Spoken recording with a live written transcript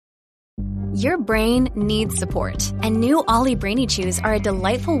Your brain needs support, and new Ollie Brainy Chews are a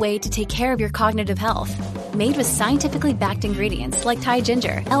delightful way to take care of your cognitive health. Made with scientifically backed ingredients like Thai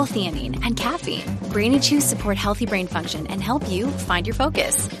ginger, L-theanine, and caffeine, Brainy Chews support healthy brain function and help you find your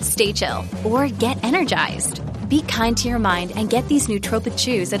focus, stay chill, or get energized. Be kind to your mind and get these nootropic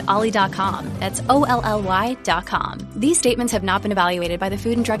chews at ollie.com. That's OLLY.com. These statements have not been evaluated by the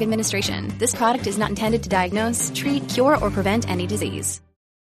Food and Drug Administration. This product is not intended to diagnose, treat, cure, or prevent any disease.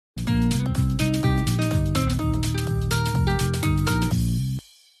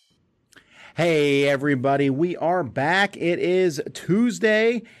 Hey, everybody. We are back. It is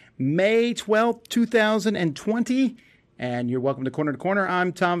Tuesday, May 12th, 2020, and you're welcome to Corner to Corner.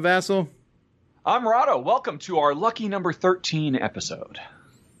 I'm Tom Vassell. I'm Rado. Welcome to our lucky number 13 episode.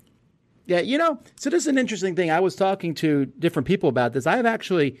 Yeah, so this is an interesting thing. I was talking to different people about this. I've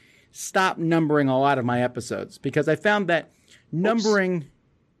actually stopped numbering a lot of my episodes because I found that numbering...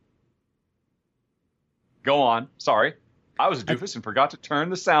 Go on. Sorry. I was a doofus and forgot to turn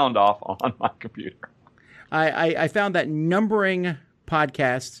the sound off on my computer. I found that numbering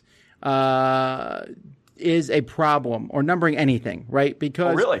podcasts is a problem, or numbering anything, right?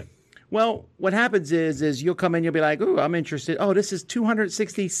 Because, oh, really? Well, what happens is you'll come in, you'll be like, "Ooh, I'm interested. Oh, this is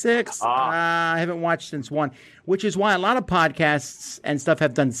 266. I haven't watched since 1," which is why a lot of podcasts and stuff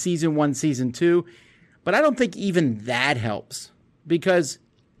have done season 1, season 2. But I don't think even that helps, because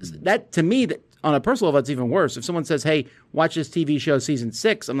that, to me, that on a personal level, it's even worse. If someone says, "Hey, watch this TV show season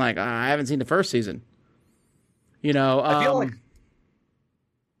 6," I'm like, I haven't seen the first season. I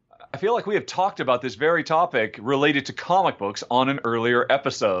feel like we have talked about this very topic related to comic books on an earlier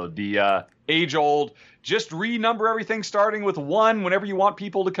episode. The age-old, just renumber everything starting with 1 whenever you want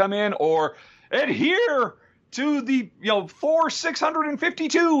people to come in, or adhere to the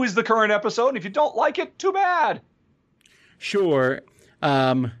 652 is the current episode. And if you don't like it, too bad. Sure.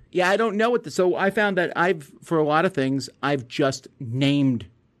 Yeah, I don't know what so I found that for a lot of things, I've just named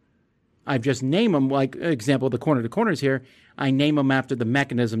them, like example, the Corner to Corners here. I name them after the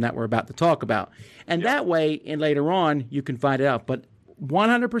mechanism that we're about to talk about. And that way, and later on, you can find it out. But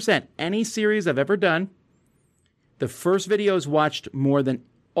 100%, any series I've ever done, the first video is watched more than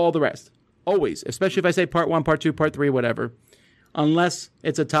all the rest. Always. Especially if I say part 1, part 2, part 3, whatever. Unless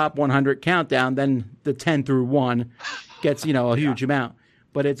it's a top 100 countdown, then the 10 through 1 gets, a huge amount.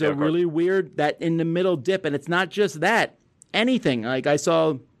 But it's a really weird, that in the middle dip. And it's not just that. Anything. Like I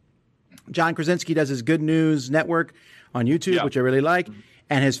saw John Krasinski does his Good News Network on YouTube, which I really like.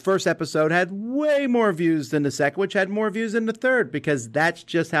 And his first episode had way more views than the second, which had more views than the third, because that's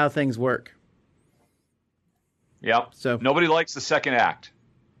just how things work. Yep. So nobody likes the second act.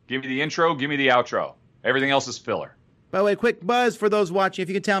 Give me the intro, give me the outro. Everything else is filler. By the way, quick buzz for those watching. If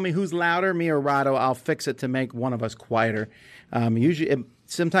you can tell me who's louder, me or Rado, I'll fix it to make one of us quieter.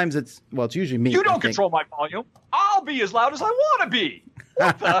 Sometimes it's usually me. You don't control my volume. I'll be as loud as I want to be.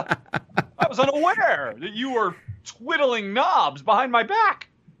 What the? I was unaware that you were twiddling knobs behind my back.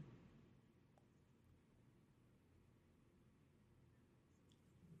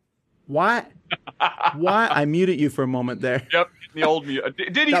 What? Why? I muted you for a moment there. Yep, the old mute.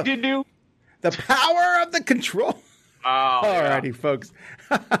 Did you? The power of the control. Oh, Alrighty, folks.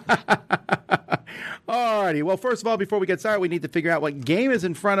 Alrighty. Well, first of all, before we get started, we need to figure out what game is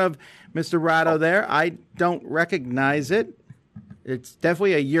in front of Mr. Rado there. I don't recognize it. It's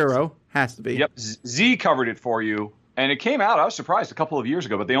definitely a Euro. Has to be. Yep. Z covered it for you, and it came out, I was surprised, a couple of years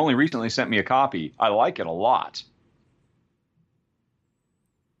ago, but they only recently sent me a copy. I like it a lot.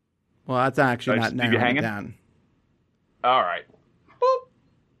 Well, that's actually not narrowing it down. All right.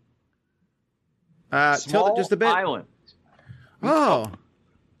 Boop. Tilt it just a bit. Island. Oh.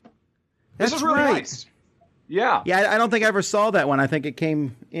 This is really nice. Yeah. Yeah, I don't think I ever saw that one. I think it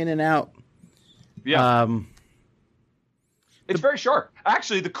came in and out. Yeah. It's very sharp.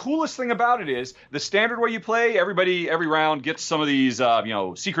 Actually, the coolest thing about it is the standard way you play, every round gets some of these,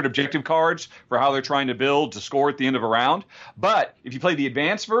 secret objective cards for how they're trying to build to score at the end of a round. But if you play the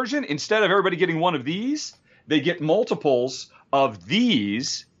advanced version, instead of everybody getting one of these, they get multiples of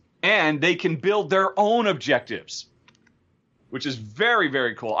these, and they can build their own objectives, which is very,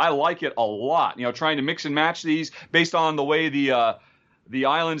 very cool. I like it a lot. Trying to mix and match these based on the way the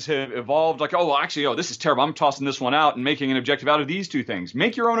islands have evolved. Like, this is terrible. I'm tossing this one out and making an objective out of these two things.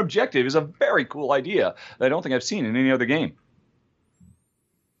 Make your own objective is a very cool idea that I don't think I've seen in any other game.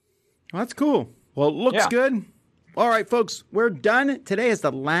 Well, that's cool. Well, it looks good. All right, folks, we're done. Today is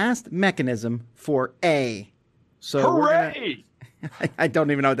the last mechanism for A. So hooray! I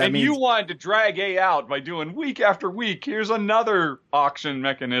don't even know what that means. And you wanted to drag A out by doing week after week. Here's another auction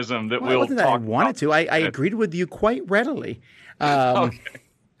mechanism that we'll talk about. I wanted to. I agreed with you quite readily. Okay.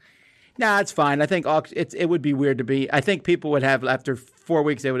 No, it's fine. I think it would be weird to be. I think people would have, after 4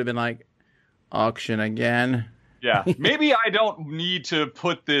 weeks, they would have been like, auction again. Yeah, maybe I don't need to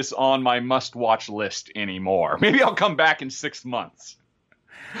put this on my must-watch list anymore. Maybe I'll come back in 6 months.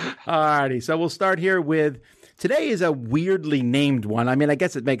 Alrighty, so we'll start here with, today is a weirdly named one. I mean, I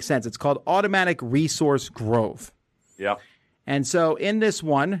guess it makes sense. It's called Automatic Resource Growth. Yep. And so in this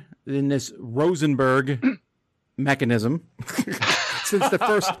one, in this Rosenberg mechanism, since the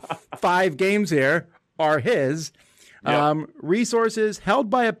first 5 games here are his, resources held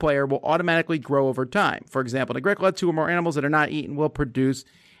by a player will automatically grow over time. For example, in Agricola, 2 or more animals that are not eaten will produce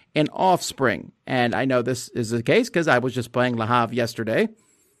an offspring. And I know this is the case because I was just playing Le Havre yesterday.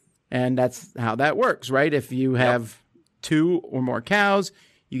 And that's how that works, right? If you have 2 or more cows,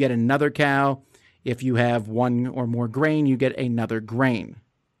 you get another cow. If you have 1 or more grain, you get another grain.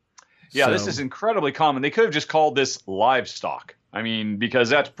 Yeah, So- this is incredibly common. They could have just called this livestock. I mean, because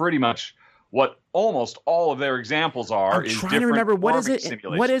that's pretty much what almost all of their examples are. I'm trying to remember, what is it?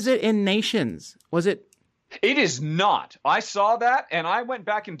 What is it in Nations? Was it? It is not. I saw that, and I went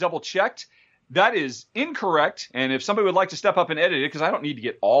back and double-checked. That is incorrect, and if somebody would like to step up and edit it, because I don't need to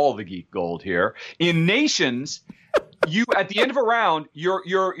get all the geek gold here. In Nations, you at the end of a round,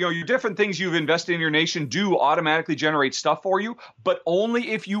 your different things you've invested in your nation do automatically generate stuff for you, but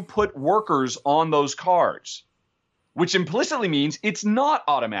only if you put workers on those cards, which implicitly means it's not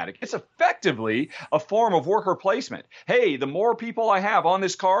automatic. It's effectively a form of worker placement. Hey, the more people I have on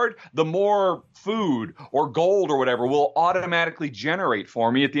this card, the more food or gold or whatever will automatically generate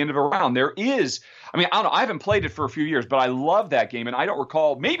for me at the end of a round. There is, I mean, I don't know, I haven't played it for a few years, but I love that game, and I don't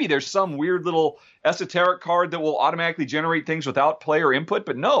recall, maybe there's some weird little esoteric card that will automatically generate things without player input,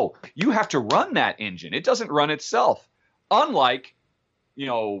 but no, you have to run that engine. It doesn't run itself. Unlike,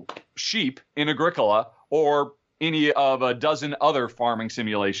 sheep in Agricola or any of a dozen other farming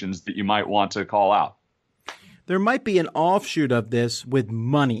simulations that you might want to call out. There might be an offshoot of this with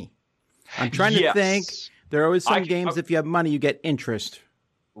money. I'm trying to think. There are always some games, if you have money, you get interest.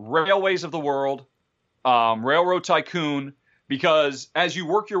 Railways of the World, Railroad Tycoon, because as you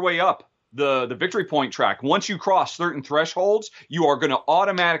work your way up the victory point track, once you cross certain thresholds, you are going to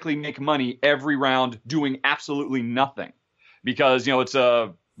automatically make money every round doing absolutely nothing. Because, it's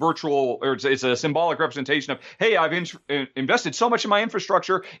a virtual, or it's a symbolic representation of, hey, I've invested so much in my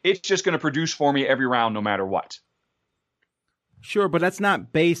infrastructure, it's just going to produce for me every round no matter what. Sure, but that's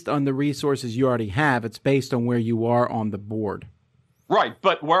not based on the resources you already have. It's based on where you are on the board. Right,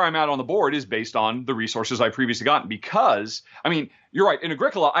 but where I'm at on the board is based on the resources I previously gotten because, I mean, you're right, in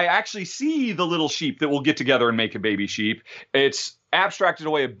Agricola, I actually see the little sheep that will get together and make a baby sheep. It's abstracted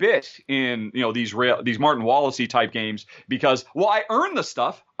away a bit in, these Martin Wallace-y type games because, well, I earned the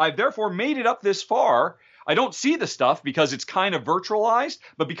stuff. I've therefore made it up this far. I don't see the stuff because it's kind of virtualized,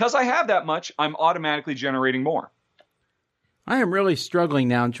 but because I have that much, I'm automatically generating more. I am really struggling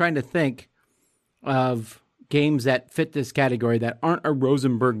now and trying to think of games that fit this category that aren't a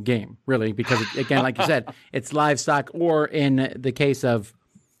Rosenberg game, really, because, again, like you said, it's livestock, or in the case of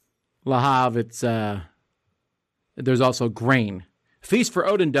Le Havre, it's there's also grain. Feast for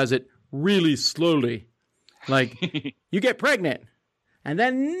Odin does it really slowly. Like, you get pregnant, and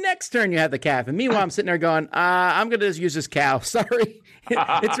then next turn you have the calf. And meanwhile, I'm sitting there going, I'm going to just use this cow. Sorry.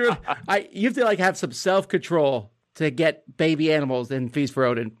 It's really, you have to have some self-control to get baby animals in Feast for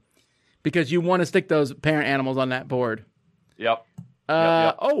Odin because you want to stick those parent animals on that board. Yep.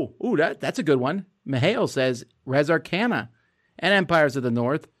 That's a good one. Mihail says Res Arcana and Empires of the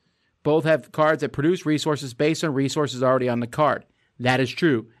North both have cards that produce resources based on resources already on the card. That is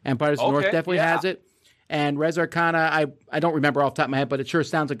true. Empires of the North definitely has it. And Res Arcana, I don't remember off the top of my head, but it sure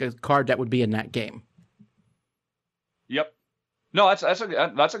sounds like a card that would be in that game. Yep. No, that's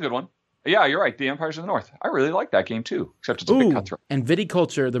a good one. Yeah, you're right. The Empires of the North. I really like that game too, except it's a bit cutthroat. And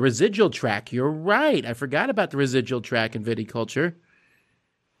Viticulture, the residual track. You're right. I forgot about the residual track in Viticulture.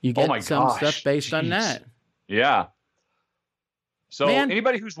 You get stuff based on that. Yeah. So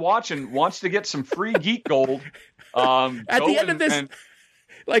anybody who's watching wants to get some free geek gold. At the end of this,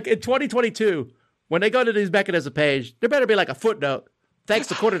 like in 2022, when they go to these mechanism page, there better be like a footnote. Thanks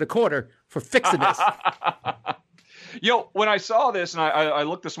to Quarter for fixing this. When I saw this, and I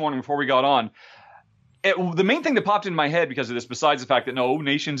looked this morning before we got on, the main thing that popped in my head because of this, besides the fact that no,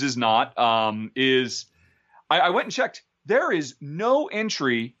 Nations is not, is I went and checked. There is no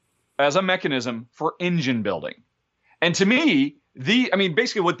entry as a mechanism for engine building. And to me,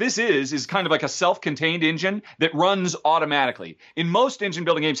 basically what this is kind of like a self-contained engine that runs automatically. In most engine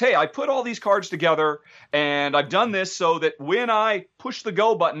building games, hey, I put all these cards together and I've done this so that when I push the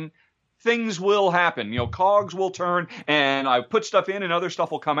go button, things will happen. Cogs will turn, and I put stuff in and other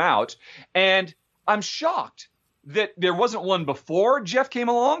stuff will come out. And I'm shocked that there wasn't one before Jeff came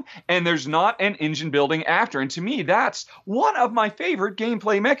along, and there's not an engine building after. And to me, that's one of my favorite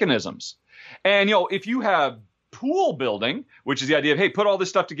gameplay mechanisms. And, if you have pool building, which is the idea of, hey, put all this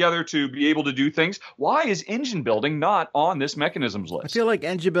stuff together to be able to do things, why is engine building not on this mechanisms list? I feel like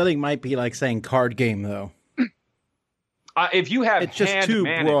engine building might be like saying card game, though. If you have it's just too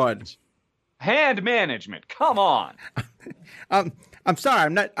broad. Hand management, come on. I'm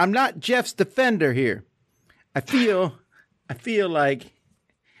sorry, I'm not Jeff's defender here. I feel like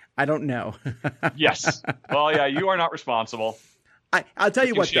I don't know. Yes. Well, yeah, you are not responsible. I'll tell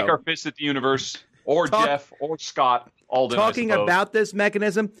you what, shake though. our fists at the universe, or Jeff, or Scott, Alden. Talking about this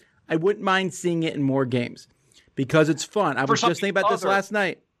mechanism, I wouldn't mind seeing it in more games because it's fun. I was just thinking about this last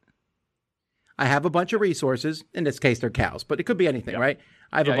night. I have a bunch of resources. In this case, they're cows, but it could be anything, right?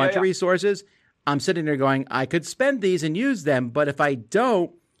 I have a bunch of resources. I'm sitting there going, I could spend these and use them, but if I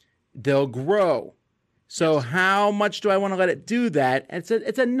don't, they'll grow. So how much do I want to let it do that?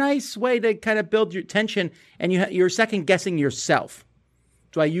 It's a nice way to kind of build your tension, and you're second guessing yourself.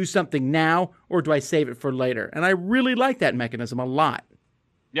 Do I use something now, or do I save it for later? And I really like that mechanism a lot.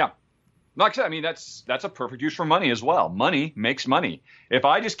 Yeah. Like I said, I mean, that's a perfect use for money as well. Money makes money. If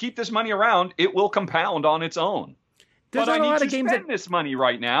I just keep this money around, it will compound on its own. But I need to spend this money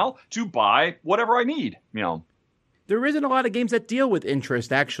right now to buy whatever I need. There isn't a lot of games that deal with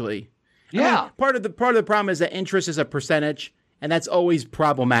interest, actually. Yeah. I mean, part of the problem is that interest is a percentage, and that's always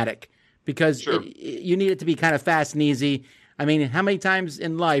problematic because you need it to be kind of fast and easy. I mean, how many times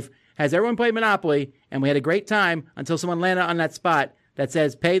in life has everyone played Monopoly and we had a great time until someone landed on that spot that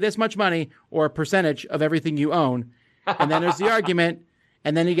says pay this much money or a percentage of everything you own, and then there's the argument,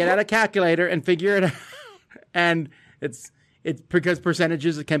 and then you get out a calculator and figure it out, and it's because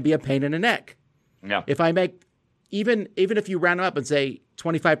percentages can be a pain in the neck. Yeah. If I make even if you round up and say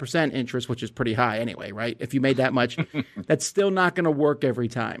 25% interest, which is pretty high anyway, right? If you made that much, that's still not going to work every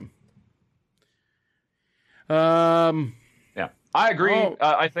time. Yeah, I agree.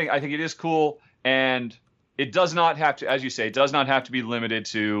 I think it is cool, and it does not have to, as you say, it does not have to be limited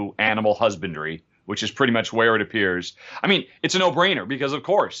to animal husbandry, which is pretty much where it appears. I mean, it's a no-brainer because, of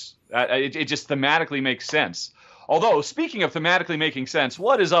course, it just thematically makes sense. Although, speaking of thematically making sense,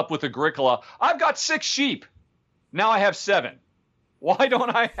 what is up with Agricola? I've got 6 sheep. Now I have 7. Why don't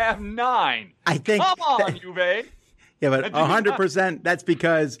I have 9? I think. Come on, Juve. Yeah, but 100%, that's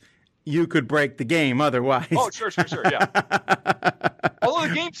because you could break the game otherwise. Oh, sure, yeah. Although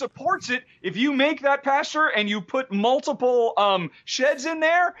the game supports it, if you make that pasture and you put multiple sheds in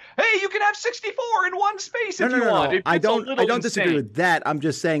there, hey, you can have 64 in one space if you want. No. I don't disagree with that. I'm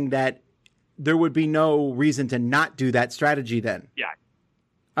just saying that there would be no reason to not do that strategy then. Yeah.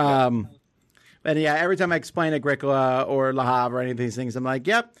 And yeah, every time I explain Agricola or Le Havre or any of these things, I'm like,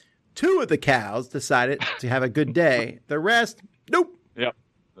 yep, 2 of the cows decided to have a good day. The rest, nope. Yep.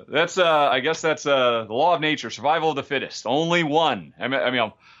 That's I guess that's the law of nature, survival of the fittest. Only one. I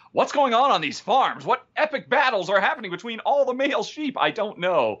mean, what's going on these farms? What epic battles are happening between all the male sheep? I don't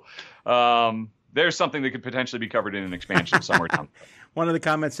know. There's something that could potentially be covered in an expansion somewhere down. One of the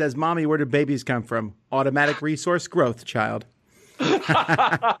comments says, "Mommy, where do babies come from? Automatic resource growth, child."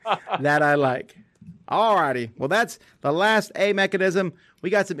 That I like. All righty. Well, that's the last A mechanism. We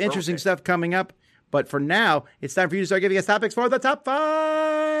got some interesting stuff coming up. But for now, it's time for you to start giving us topics for the top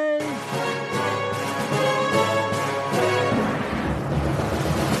 5.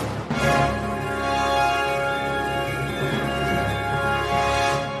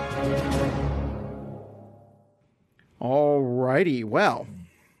 All righty. Well,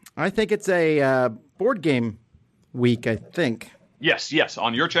 I think it's a board game week, I think. Yes.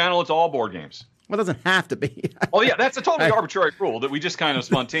 On your channel, it's all board games. Well, it doesn't have to be. Oh, yeah. That's a totally arbitrary rule that we just kind of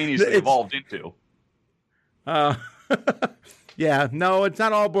spontaneously evolved into. Yeah. No, it's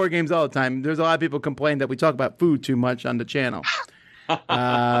not all board games all the time. There's a lot of people complain that we talk about food too much on the channel.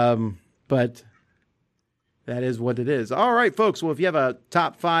 But that is what it is. All right, folks. Well, if you have a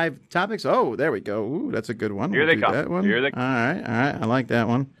top 5 topics. Oh, there we go. Ooh, that's a good one. Here they come. That one. Here they come. All right. I like that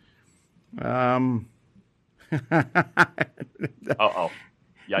one. Uh-oh.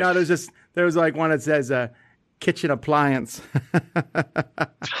 Yikes. No, there's like one that says kitchen appliance.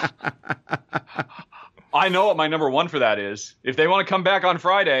 I know what my number 1 for that is. If they want to come back on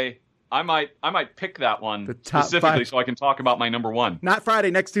Friday, I might pick that one specifically so I can talk about my number 1. Not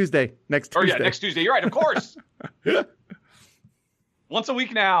Friday, next Tuesday. Next Tuesday. You're right, of course. Once a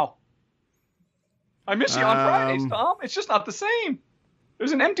week now. I miss you on Fridays, Tom. It's just not the same.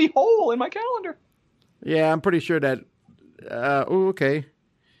 There's an empty hole in my calendar. Yeah, I'm pretty sure that. Okay.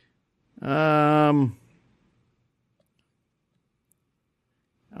 All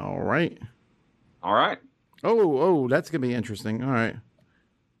right. All right. Oh, that's going to be interesting. All right.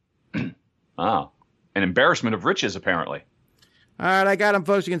 An embarrassment of riches, apparently. All right, I got them,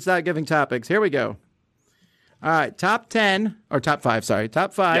 folks. You can start giving topics. Here we go. All right, top 5,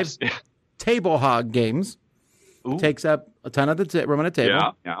 Yes. table hog games. Ooh. Takes up a ton of the room on the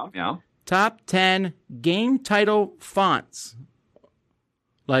table. Yeah. Top 10 game title fonts.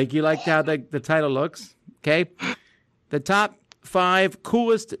 Like you liked how the title looks. Okay. The top 5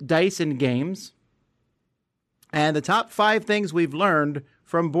 coolest dice in games. And the top 5 things we've learned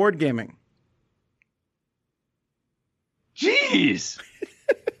from board gaming. Jeez.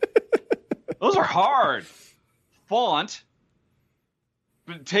 Those are hard. Font,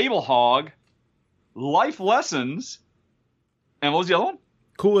 table hog, life lessons, and what was the other one?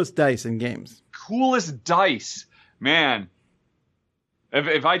 Coolest dice in games. Coolest dice. Man,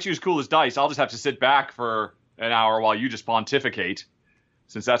 if I choose coolest dice, I'll just have to sit back for an hour while you just pontificate,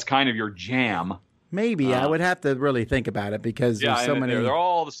 since that's kind of your jam. Maybe. I would have to really think about it because there's so many. They're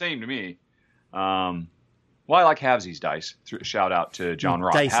all the same to me. Well, I like Havsi's dice. Shout out to John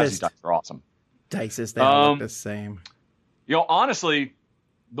Rock. Havsi's dice are awesome. Dices, they all look the same. Honestly,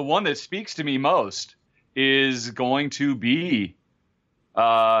 the one that speaks to me most is going to be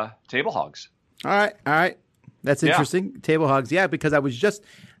table hogs. All right. That's interesting. Yeah. Table hogs. Yeah, because I was just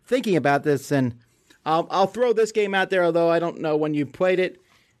thinking about this, and I'll throw this game out there, although I don't know when you played it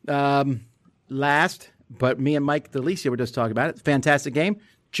last, but me and Mike DeLicia were just talking about it. Fantastic game.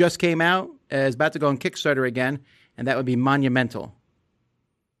 Just came out. Is about to go on Kickstarter again, and that would be Monumental.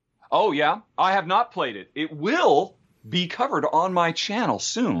 Oh, yeah. I have not played it. It will be covered on my channel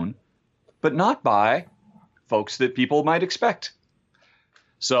soon, but not by folks that people might expect.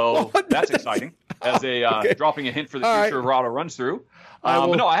 So that's exciting. As a dropping a hint for the future of Rahdo Runs Through.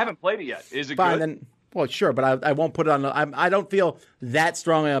 But no, I haven't played it yet. Is it good? Then, well, sure, but I won't put it on. I don't feel that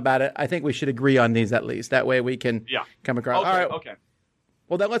strongly about it. I think we should agree on these at least. That way we can come across. Okay, all right. Okay.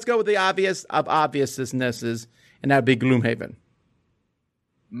 Well, then let's go with the obvious of obviousnesses, and that would be Gloomhaven.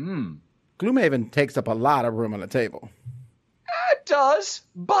 Gloomhaven takes up a lot of room on the table. It does,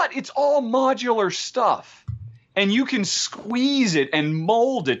 but it's all modular stuff. And you can squeeze it and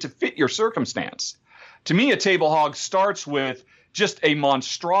mold it to fit your circumstance. To me, a table hog starts with just a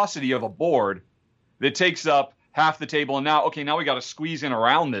monstrosity of a board that takes up half the table, and now we got to squeeze in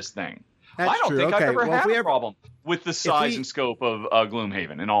around this thing. I don't think I've ever had a problem with the size and scope of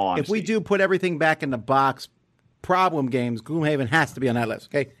Gloomhaven, in all honesty. If we do put everything back in the box, problem games, Gloomhaven has to be on that list,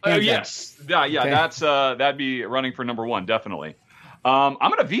 okay? Yes. Okay. That'd be running for number 1, definitely. I'm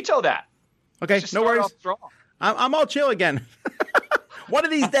going to veto that. Okay, no worries. I'm all chill again. One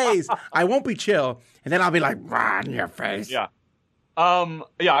of these days, I won't be chill, and then I'll be like, right in your face. Yeah.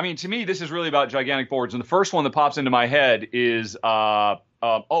 I mean, to me, this is really about gigantic boards, and the first one that pops into my head is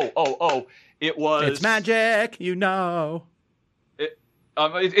it was. It's Magic, you know.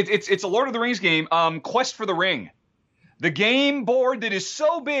 It's a Lord of the Rings game. Quest for the Ring, the game board that is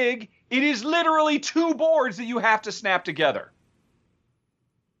so big it is literally 2 boards that you have to snap together.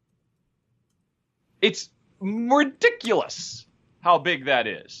 It's ridiculous how big that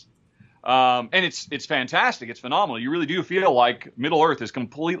is. And it's fantastic. It's phenomenal. You really do feel like Middle Earth has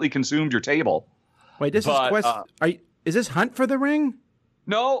completely consumed your table. Wait, this is Quest. Is this Hunt for the Ring?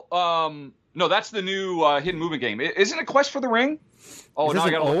 No, that's the new hidden movement game. Isn't it Quest for the Ring? Oh, is this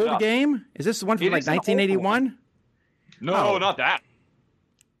an old game? Is this the one from like 1981? No, not that.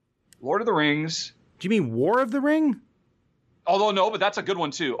 Lord of the Rings. Do you mean War of the Ring? Although no, but that's a good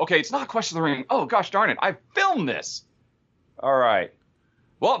one too. Okay, it's not Quest of the Ring. Oh gosh darn it! I filmed this. All right.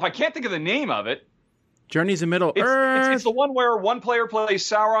 Well, if I can't think of the name of it, Journeys in Middle Earth. It's the one where one player plays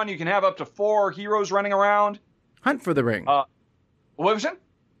Sauron. You can have up to 4 heroes running around. Hunt for the Ring. What was it?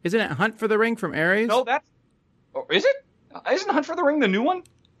 Isn't it Hunt for the Ring from Ares? No, is it? Isn't Hunt for the Ring the new one?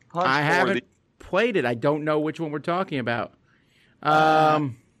 I haven't played it. I don't know which one we're talking about.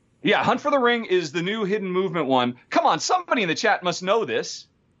 Yeah, Hunt for the Ring is the new hidden movement one. Come on, somebody in the chat must know this.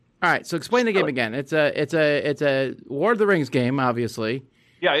 All right, so explain the game again. It's a Lord of the Rings game, obviously.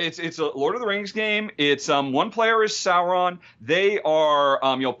 Yeah, it's a Lord of the Rings game. It's one player is Sauron. They are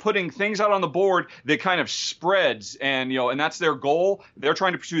putting things out on the board that kind of spreads, and and that's their goal. They're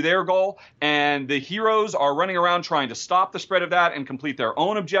trying to pursue their goal, and the heroes are running around trying to stop the spread of that and complete their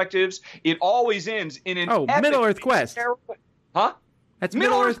own objectives. It always ends in an Middle Earth Quest. Huh? That's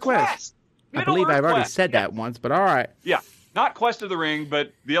Middle Earth Quest. I believe I've already said that once, but all right. Yeah, not Quest of the Ring,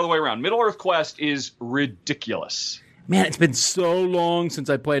 but the other way around. Middle Earth Quest is ridiculous. Man, it's been so long since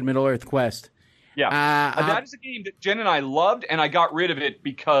I played Middle Earth Quest. Yeah. That is a game that Jen and I loved, and I got rid of it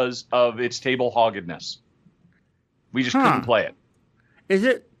because of its table hoggedness. We just couldn't play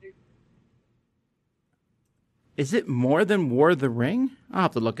it. Is it more than War of the Ring? I'll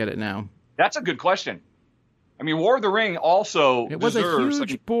have to look at it now. That's a good question. I mean, War of the Ring also it was a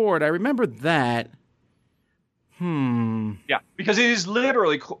huge board. I remember that. Yeah, because it is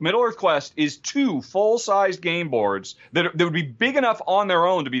literally Middle-earth Quest is 2 full-sized game boards that would be big enough on their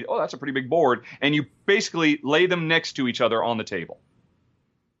own to be, oh, that's a pretty big board, and you basically lay them next to each other on the table.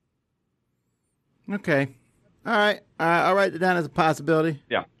 Okay. All right. I'll write it down as a possibility.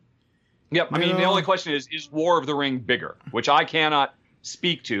 Yeah. Yep. I mean, the only question is War of the Ring bigger, which I cannot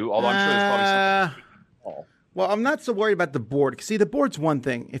speak to, although I'm sure there's probably something. Well, I'm not so worried about the board. See, the board's one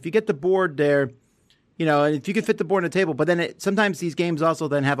thing. If you get the board there, you know, and if you can fit the board on the table, but then sometimes these games also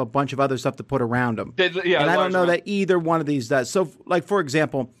then have a bunch of other stuff to put around them. Yeah, and I don't know that either one of these does. So, like, for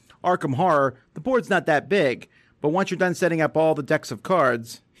example, Arkham Horror, the board's not that big, but once you're done setting up all the decks of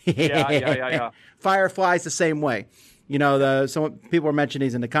cards, yeah. Firefly's the same way. You know, some people were mentioning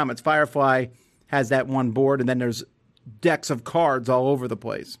these in the comments. Firefly has that one board, and then there's decks of cards all over the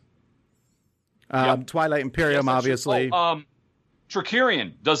place. Twilight Imperium, obviously.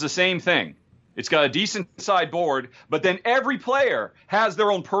 Trickerion does the same thing. It's got a decent side board, but then every player has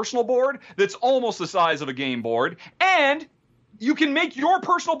their own personal board that's almost the size of a game board, and you can make your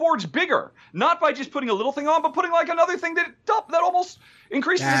personal boards bigger, not by just putting a little thing on, but putting like another thing that almost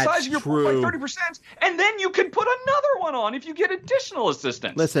increases the size of your board by 30%, and then you can put another one on if you get additional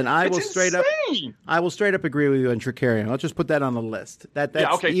assistance. Listen, I will straight up agree with you on Trickerion. I'll just put that on the list.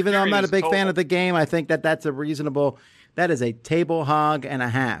 Even though I'm not a big fan of the game, I think that's a reasonable. That is a table hog and a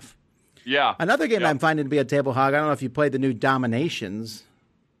half. Yeah. Another game I'm finding to be a table hog. I don't know if you played the new Dominations.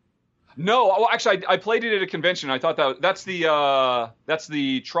 No, well, actually, I played it at a convention. I thought that's the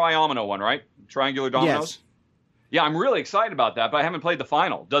Triomino one, right? Triangular dominoes. Yes. Yeah, I'm really excited about that, but I haven't played the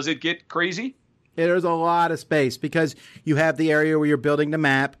final. Does it get crazy? There's a lot of space because you have the area where you're building the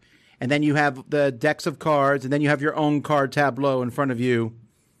map, and then you have the decks of cards, and then you have your own card tableau in front of you.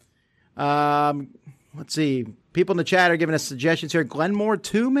 Let's see. People in the chat are giving us suggestions here. Glenmore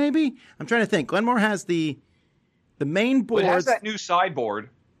 2, maybe? I'm trying to think. Glenmore has the main board. It has that new sideboard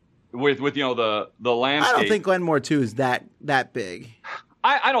with the landscape. I don't think Glenmore 2 is that big.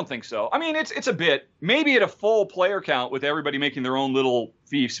 I don't think so. I mean, it's a bit. Maybe at a full player count with everybody making their own little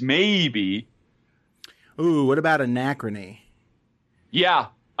fiefs, maybe. Ooh, what about Anachrony? Yeah.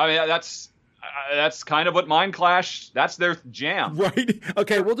 I mean, that's kind of what Mind Clash, that's their jam. Right.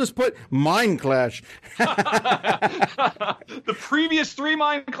 Okay, we'll just put Mind Clash. The previous 3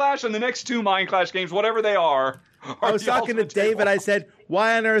 Mind Clash and the next 2 Mind Clash games, whatever they are I was talking to David. I said,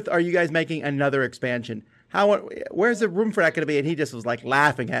 why on earth are you guys making another expansion? Where's the room for that going to be? And he just was like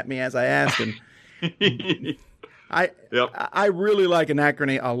laughing at me as I asked him. I really like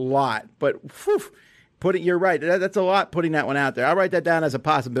Anachrony a lot, but you're right. That's a lot putting that one out there. I'll write that down as a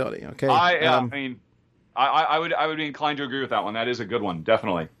possibility. Okay. I would be inclined to agree with that one. That is a good one,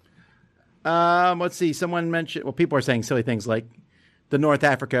 definitely. Let's see. Someone mentioned. Well, people are saying silly things like the North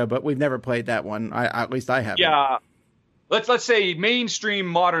Africa, but we've never played that one. At least I haven't. Yeah. Let's say mainstream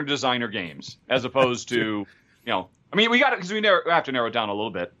modern designer games as opposed to I mean we got it because we have to narrow it down a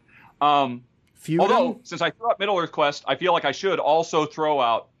little bit. Although since I threw out Middle-earth Quest, I feel like I should also throw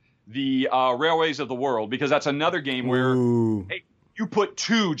out the Railways of the World, because that's another game where you put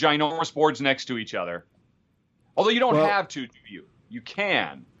 2 ginormous boards next to each other. Although you don't have to, do you? You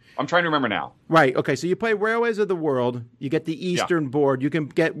can. I'm trying to remember now. Right. Okay. So you play Railways of the World. You get the Eastern board. You can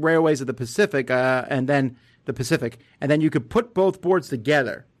get Railways of the Pacific, and then the Pacific, and then you could put both boards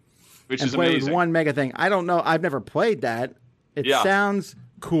together, which is amazing. Play with one mega thing. I don't know. I've never played that. It sounds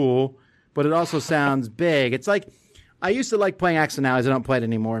cool, but it also sounds big. It's like I used to like playing Axis and Allies. I don't play it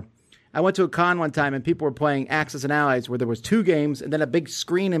anymore. I went to a con one time and people were playing Axis and Allies where there was 2 games and then a big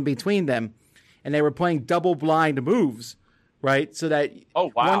screen in between them, and they were playing double blind moves, right? So that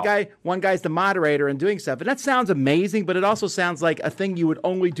one guy's the moderator and doing stuff, and that sounds amazing, but it also sounds like a thing you would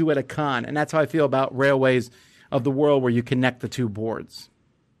only do at a con, and that's how I feel about Railways of the World, where you connect the 2 boards.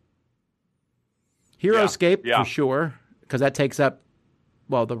 Heroescape for sure, because that takes up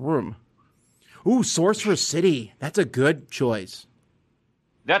the room. Ooh, Sorcerer's City, that's a good choice.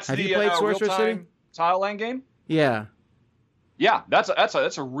 Have you played Sorcerer's City? Tile land game? Yeah. Yeah, that's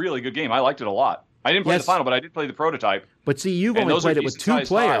a really good game. I liked it a lot. I didn't play the final, but I did play the prototype. But see, you've only played it with 2 players.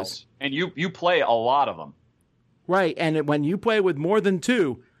 Tiles, and you play a lot of them. Right, and when you play with more than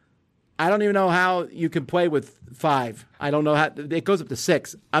 2, I don't even know how you can play with 5. I don't know how. It goes up to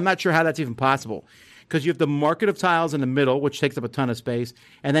 6. I'm not sure how that's even possible. because you have the market of tiles in the middle, which takes up a ton of space,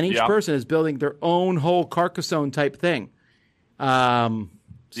 and then each person is building their own whole Carcassonne type thing. Anyway,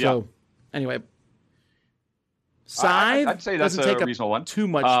 Scythe I'd say that's doesn't take a reasonable one. Too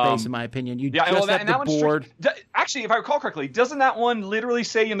much space, in my opinion. You just have the board. Actually, if I recall correctly, doesn't that one literally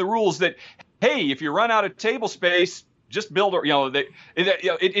say in the rules that, hey, if you run out of table space, just build,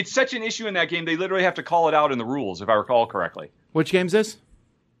 it's such an issue in that game, they literally have to call it out in the rules, if I recall correctly. Which game's this?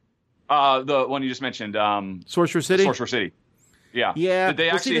 The one you just mentioned. Sorcerer City? Sorcerer City. Yeah. Yeah. They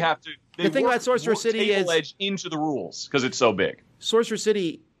actually have to. The thing about Sorcerer City is edge into the rules because it's so big. Sorcerer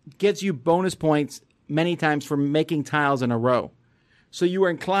City gets you bonus points many times for making tiles in a row. So you are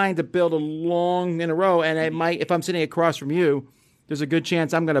inclined to build along in a row, and it might, if I'm sitting across from you, there's a good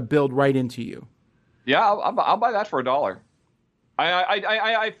chance I'm going to build right into you. Yeah, I'll buy that for $1.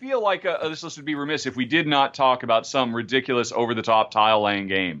 I feel like this list would be remiss if we did not talk about some ridiculous over-the-top tile-laying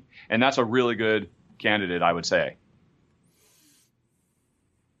game, and that's a really good candidate, I would say.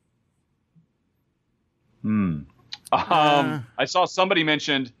 I saw somebody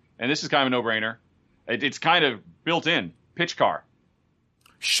mentioned, and this is kind of a no-brainer. It's kind of built in. Pitch car.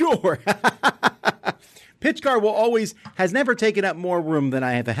 Sure. Pitch car has never taken up more room than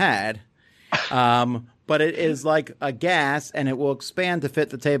I have had. But it is like a gas, and it will expand to fit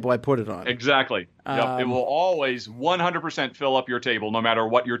the table I put it on. Exactly. Yep. It will always 100% fill up your table, no matter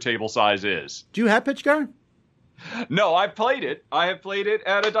what your table size is. Do you have Pitch car? No, I've played it. I have played it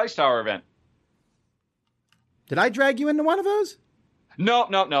at a Dice Tower event. Did I drag you into one of those? No.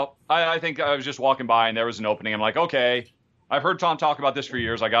 I think I was just walking by, and there was an opening. I'm like, okay, I've heard Tom talk about this for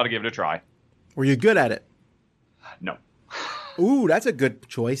years. I got to give it a try. Were you good at it? No. Ooh, that's a good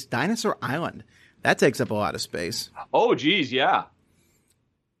choice. Dinosaur Island. That takes up a lot of space. Oh, geez, yeah.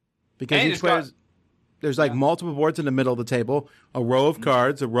 Because there's multiple boards in the middle of the table, a row of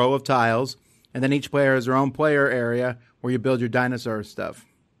cards, a row of tiles, and then each player has their own player area where you build your dinosaur stuff.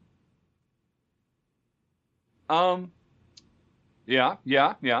 Yeah.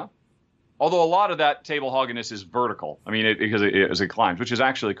 Although a lot of that table hogginess is vertical. I mean, because it climbs, which is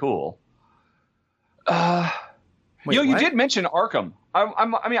actually cool. Wait, you did mention Arkham.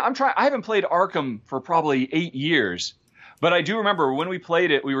 I haven't played Arkham for probably 8 years, but I do remember when we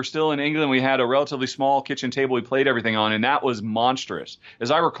played it, we were still in England. We had a relatively small kitchen table we played everything on, and that was monstrous.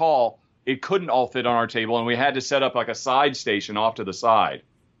 As I recall, it couldn't all fit on our table, and we had to set up like a side station off to the side.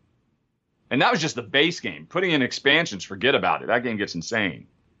 And that was just the base game. Putting in expansions, forget about it. That game gets insane.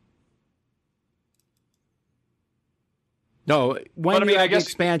 No, when you add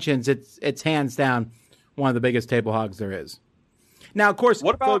expansions, it's hands down one of the biggest table hogs there is. Now, of course,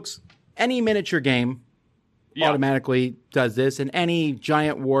 folks, any miniature game automatically does this, and any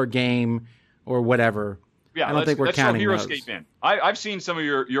giant war game or whatever. Yeah, I don't think we're counting those. Let's throw HeroScape in. I've seen some of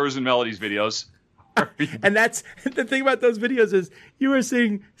yours and Melody's videos. And that's the thing about those videos is you are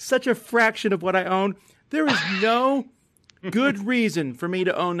seeing such a fraction of what I own. There is no good reason for me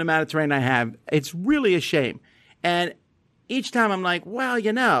to own the amount of terrain I have. It's really a shame. And each time I'm like,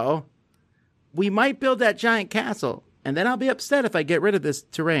 well, we might build that giant castle, and then I'll be upset if I get rid of this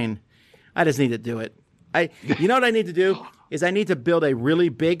terrain. I just need to do it. You know what I need to do is I need to build a really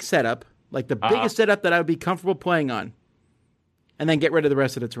big setup, like the biggest setup that I would be comfortable playing on, and then get rid of the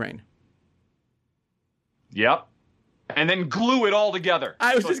rest of the terrain. Yep. And then glue it all together.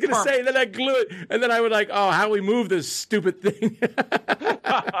 I was just going to say, then I glue it, and then I would how do we move this stupid thing?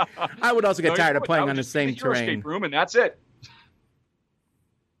 I would also get tired of playing on the same terrain. Escape room, and that's it.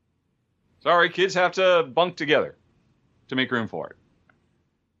 Sorry, kids have to bunk together to make room for it.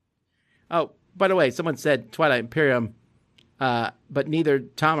 Oh, by the way, someone said Twilight Imperium, but neither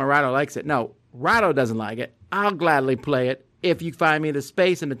Tom or Rado likes it. No, Rado doesn't like it. I'll gladly play it if you find me the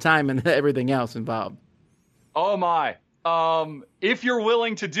space and the time and everything else involved. Oh, my. If you're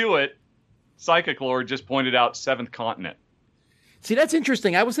willing to do it, Psychic Lord just pointed out Seventh Continent. See, that's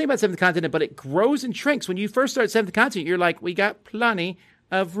interesting. I was thinking about Seventh Continent, but it grows and shrinks. When you first start Seventh Continent, you're like, we got plenty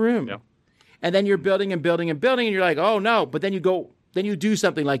of room. Yeah. And then you're building and building and building, and you're like, oh, no. But then you do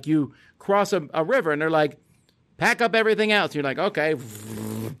something like you cross a river, and they're like, pack up everything else. You're like, okay.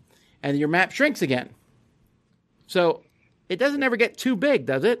 And your map shrinks again. So it doesn't ever get too big,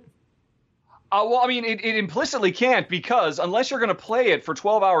 does it? Well, I mean, it implicitly can't, because unless you're going to play it for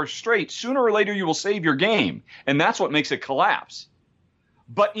 12 hours straight, sooner or later you will save your game. And that's what makes it collapse.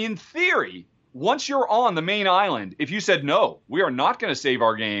 But in theory, once you're on the main island, if you said, no, we are not going to save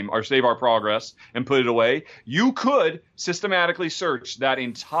our game or save our progress and put it away, you could systematically search that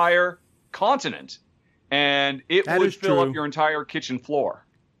entire continent, and it would fill up your entire kitchen floor.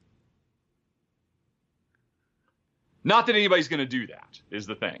 Not that anybody's going to do that, is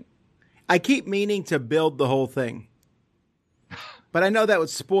the thing. I keep meaning to build the whole thing. But I know that would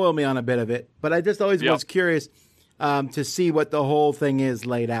spoil me on a bit of it. But I just always was curious to see what the whole thing is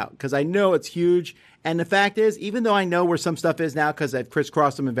laid out. Because I know it's huge. And the fact is, even though I know where some stuff is now because I've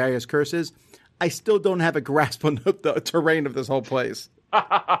crisscrossed them in various curses, I still don't have a grasp on the terrain of this whole place.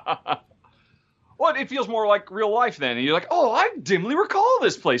 Well, it feels more like real life then. And you're like, oh, I dimly recall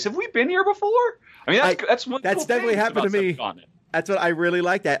this place. Have we been here before? I mean, that's one that's cool definitely happened to me. That's what I really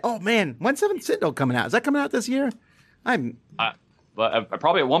like that. Oh, man. When's Seventh Citadel coming out? Is that coming out this year? But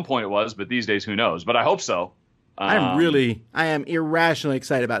probably at one point it was, but these days, who knows? But I hope so. I am irrationally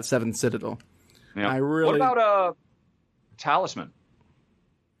excited about Seventh Citadel. Yeah. What about Talisman?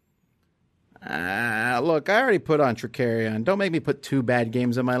 Look, I already put on Tricarion. Don't make me put 2 bad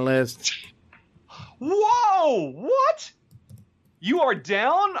games on my list. Whoa! What? You are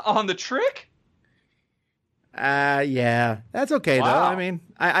down on the Trick? Yeah. That's okay, though. I mean,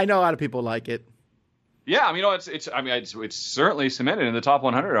 I know a lot of people like it. Yeah, I mean, it's certainly cemented in the top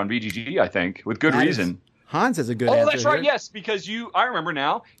 100 on BGG, I think, with good reason. Hans has a good answer. Oh, that's right, here. yes, because I remember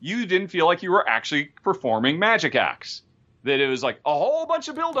now, you didn't feel like you were actually performing Magic Acts. That it was like a whole bunch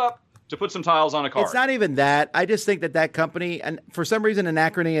of build-up to put some tiles on a card. It's not even that. I just think that company, and for some reason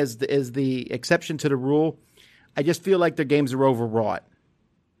Anachrony is the exception to the rule. I just feel like their games are overwrought,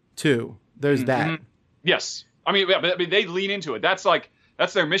 too. There's that. Yes. I mean, they lean into it. That's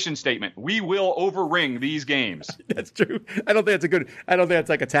their mission statement. We will overring these games. That's true. I don't think that's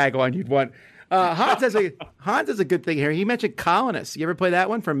like a tagline you'd want. Hans has a good thing here. He mentioned Colonists. You ever play that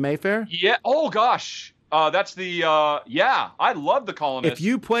one from Mayfair? Yeah. Oh gosh. That's the I love the Colonists. If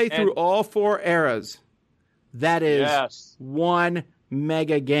you play through all 4 eras, that is one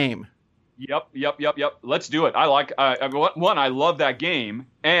mega game. Yep. Let's do it. I like I love that game,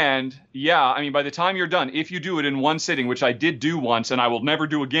 and I mean, by the time you're done, if you do it in one sitting, which I did do once, and I will never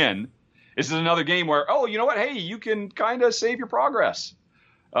do again, this is another game where you know what? Hey, you can kind of save your progress.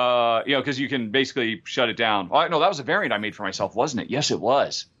 Because you can basically shut it down. Oh, no, that was a variant I made for myself, wasn't it? Yes, it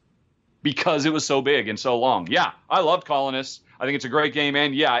was. Because it was so big and so long. Yeah, I loved Colonists. I think it's a great game,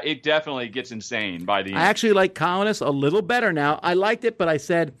 and it definitely gets insane by the end. I actually like Colonists a little better now. I liked it, but I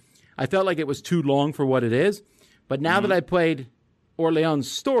felt like it was too long for what it is. But now that I played Orleans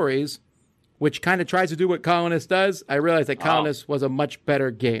Stories, which kind of tries to do what Colonists does, I realized that Colonists was a much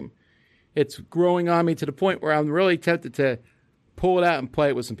better game. It's growing on me to the point where I'm really tempted to pull it out and play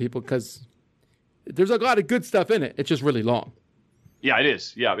it with some people because there's a lot of good stuff in it. It's just really long. Yeah, it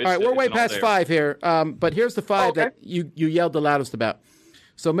is. Yeah. All right, we're way past 5 here. But here's the 5 that you yelled the loudest about.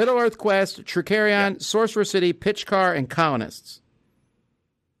 So Middle-earth Quest, Tricarion, Sorcerer City, Pitchcar, and Colonists.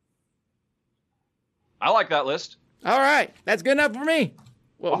 I like that list. All right. That's good enough for me.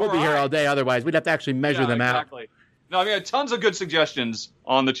 Well, we'll be here all day otherwise. We'd have to actually measure them out. No, I mean, tons of good suggestions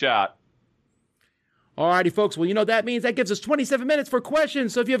on the chat. All righty, folks. Well, that means that gives us 27 minutes for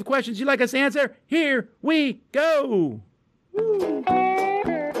questions. So if you have questions you'd like us to answer, here we go. Woo.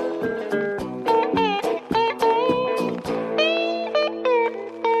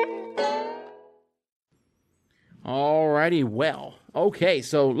 All righty, well, okay,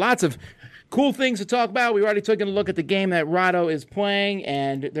 so lots of cool things to talk about. We already took a look at the game that Rahdo is playing,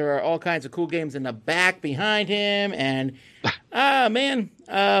 and there are all kinds of cool games in the back behind him, and,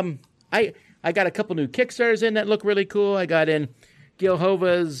 I got a couple new Kickstarters in that look really cool. I got in Gil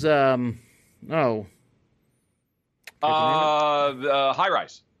Hova's, High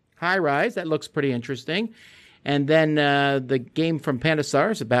Rise. High Rise, that looks pretty interesting. And then the game from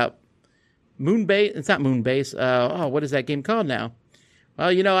Pandasars about Moonbase. It's not Moonbase. What is that game called now?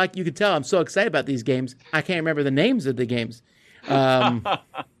 Well, you can tell I'm so excited about these games. I can't remember the names of the games. Godspeed.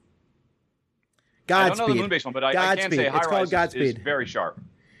 I don't know the Moonbase one, but I can say High Rise is very sharp.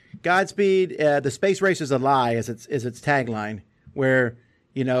 Godspeed, the space race is a lie is its tagline, where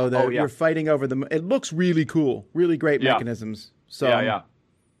you're fighting over the. It looks really cool, really great mechanisms. So I'm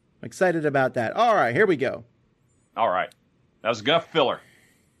excited about that. All right, here we go. All right, that was a good filler.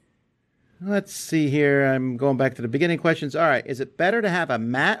 Let's see here. I'm going back to the beginning questions. All right, is it better to have a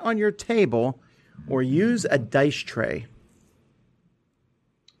mat on your table or use a dice tray?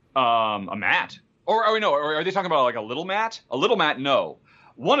 A mat, or are they talking about like a little mat? A little mat, no.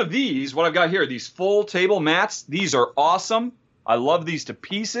 One of these, what I've got here, these full table mats, these are awesome. I love these to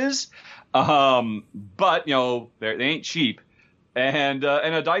pieces. But, they ain't cheap. And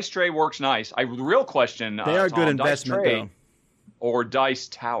a dice tray works nice. The real question, they are good investment, though. Or dice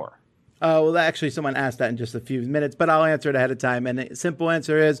tower? Well, actually, someone asked that in just a few minutes, but I'll answer it ahead of time. And the simple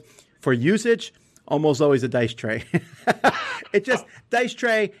answer is, for usage, almost always a dice tray. Dice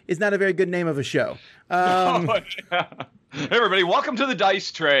tray is not a very good name of a show. Hey everybody, welcome to the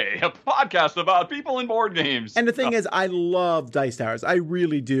Dice Tray, a podcast about people and board games. And the thing is, I love dice towers. I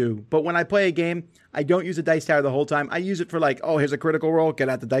really do. But when I play a game, I don't use a dice tower the whole time. I use it for like, oh, here's a critical roll, get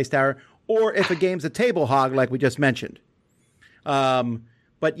out the dice tower. Or if a game's a table hog, like we just mentioned.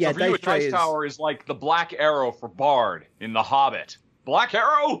 But yeah, so for you, a dice tower is like the black arrow for Bard in The Hobbit. Black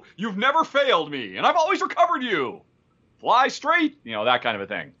arrow, you've never failed me, and I've always recovered you. Fly straight, that kind of a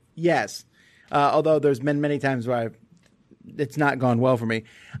thing. Yes. Although there's been many times where it's not gone well for me.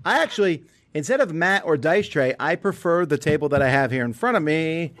 I actually, instead of mat or dice tray, I prefer the table that I have here in front of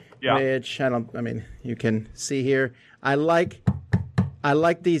me, which you can see here. I like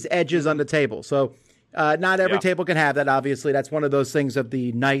these edges on the table. So not every table can have that, obviously. That's one of those things of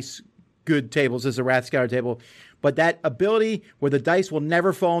the nice, good tables. This is a Rathskeller table. But that ability where the dice will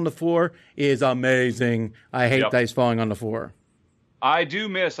never fall on the floor is amazing. I hate dice falling on the floor. I do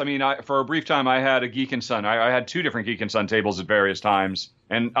miss, for a brief time, I had a Geek and Son. I had 2 different Geek and Son tables at various times.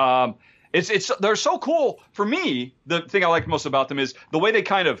 And they're so cool. For me, the thing I like most about them is the way they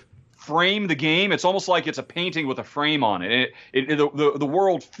kind of frame the game. It's almost like it's a painting with a frame on it. The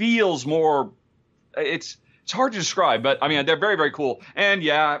world feels more, it's hard to describe, but they're very, very cool. And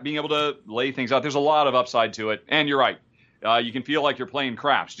being able to lay things out, there's a lot of upside to it. And you're right. You can feel like you're playing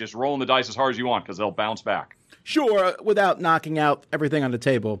craps, just rolling the dice as hard as you want because they'll bounce back. Sure, without knocking out everything on the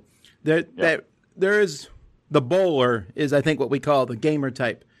table. There is the bowler is, I think, what we call the gamer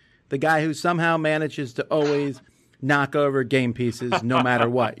type. The guy who somehow manages to always knock over game pieces no matter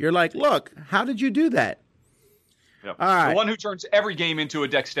what. You're like, look, how did you do that? Yep. All right. The one who turns every game into a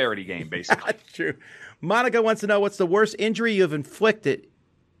dexterity game, basically. That's true. Monica wants to know, what's the worst injury you've inflicted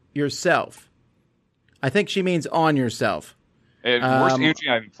yourself? I think she means on yourself. Worst injury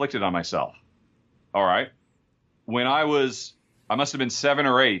I've inflicted on myself. All right. When I must have been 7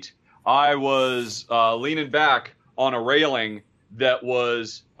 or 8, I was leaning back on a railing that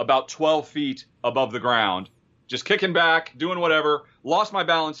was about 12 feet above the ground, just kicking back, doing whatever, lost my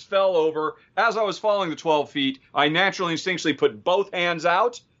balance, fell over. As I was falling the 12 feet, I naturally instinctually put both hands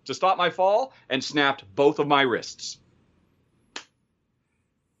out to stop my fall and snapped both of my wrists.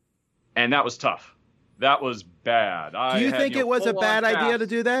 And that was tough. That was bad. Do you think it was a bad idea to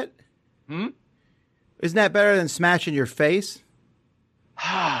do that? Isn't that better than smashing your face?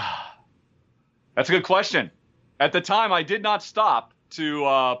 That's a good question. At the time, I did not stop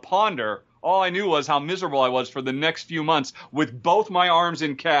to ponder. All I knew was how miserable I was for the next few months with both my arms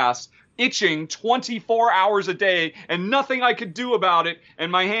in casts, itching 24 hours a day, and nothing I could do about it.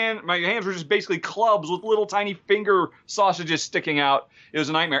 And my hands were just basically clubs with little tiny finger sausages sticking out. It was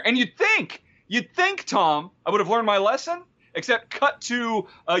a nightmare. And you'd think, Tom, I would have learned my lesson. Except cut to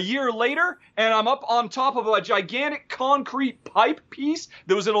a year later, and I'm up on top of a gigantic concrete pipe piece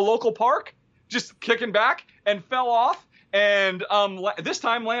that was in a local park, just kicking back, and fell off, and this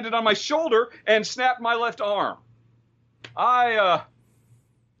time landed on my shoulder and snapped my left arm. I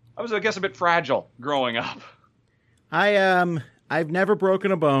was, I guess, a bit fragile growing up. I've never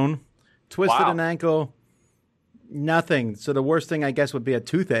broken a bone, twisted an ankle, nothing. So the worst thing, I guess, would be a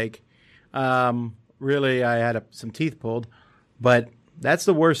toothache. Really, I had some teeth pulled. But that's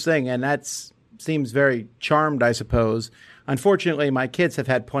the worst thing, and that seems very charmed, I suppose. Unfortunately, my kids have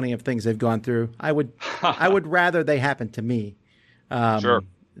had plenty of things they've gone through. I would rather they happen to me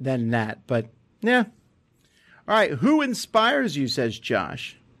than that. But, yeah. All right, who inspires you, says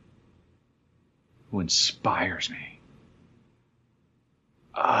Josh. Who inspires me?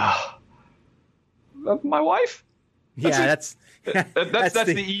 My wife? Yeah, that's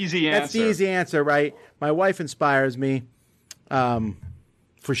the easy answer. That's the easy answer, right? My wife inspires me.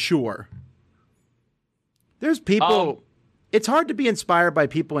 For sure. There's people. It's hard to be inspired by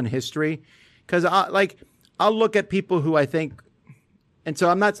people in history because I'll look at people who I think, and so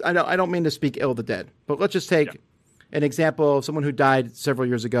I don't mean to speak ill of the dead, but let's just take an example of someone who died several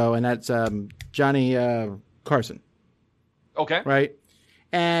years ago, and that's Johnny Carson. Okay. Right,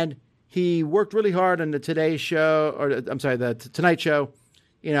 and he worked really hard on the Tonight Show.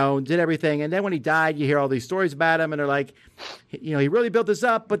 Did everything. And then when he died, you hear all these stories about him, and they're like, he really built this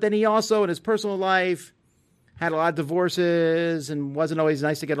up, but then he also, in his personal life, had a lot of divorces and wasn't always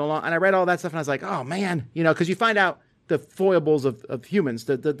nice to get along. And I read all that stuff, and I was like, oh, man, because you find out the foibles of humans,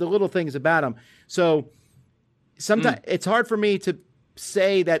 the little things about them. So sometimes it's hard for me to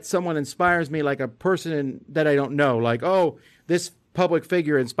say that someone inspires me like a person that I don't know. Like, oh, this public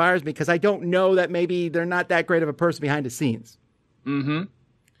figure inspires me because I don't know that maybe they're not that great of a person behind the scenes. Mm-hmm.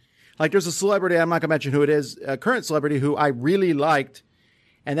 Like there's a celebrity, I'm not going to mention who it is, a current celebrity who I really liked.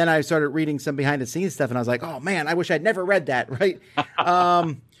 And then I started reading some behind the scenes stuff and I was like, oh man, I wish I'd never read that. Right.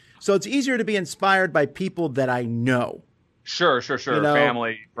 So it's easier to be inspired by people that I know. Sure. You know?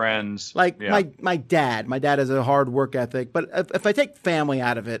 Family, friends. Like my dad. My dad has a hard work ethic. But if I take family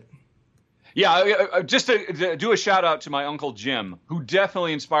out of it. Yeah, just to do a shout out to my Uncle Jim, who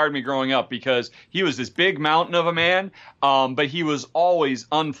definitely inspired me growing up because he was this big mountain of a man, but he was always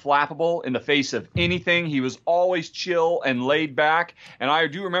unflappable in the face of anything. He was always chill and laid back. And I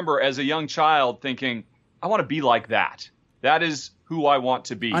do remember as a young child thinking, I want to be like that. That is who I want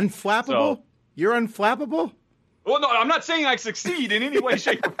to be. Unflappable? So, you're unflappable? Well, no, I'm not saying I succeed in any way,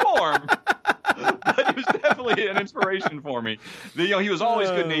 shape, or form. But he was definitely an inspiration for me. He was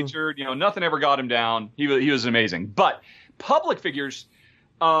always good-natured. Nothing ever got him down. He was amazing. But public figures,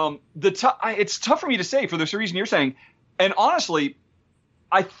 it's tough for me to say for this reason you're saying. And honestly,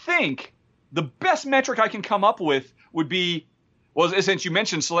 I think the best metric I can come up with would be, since you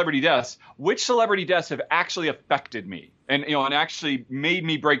mentioned celebrity deaths, which celebrity deaths have actually affected me and actually made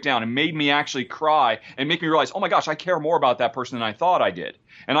me break down and made me actually cry and make me realize, oh my gosh, I care more about that person than I thought I did.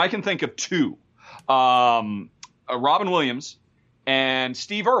 And I can think of two. Robin Williams and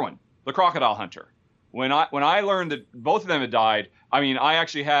Steve Irwin, the crocodile hunter. When I learned that both of them had died, I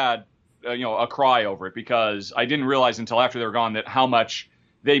actually had a cry over it because I didn't realize until after they were gone that how much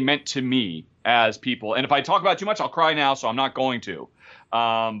they meant to me as people. And if I talk about it too much, I'll cry now, so I'm not going to.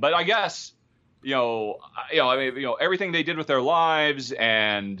 But I guess everything they did with their lives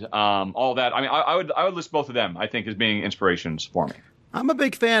and all that. I would list both of them, I think, as being inspirations for me. I'm a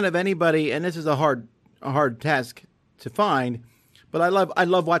big fan of anybody, and this is a hard task to find, but I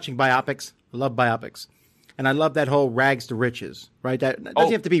love watching biopics. I love biopics, and I love that whole rags to riches, right? That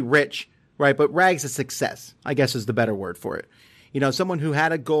doesn't have to be rich, right? But rags to success, I guess, is the better word for it. Someone who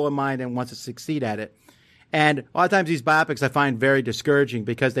had a goal in mind and wants to succeed at it. And a lot of times these biopics I find very discouraging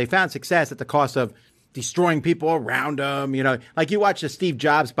because they found success at the cost of destroying people around them. Like you watch the Steve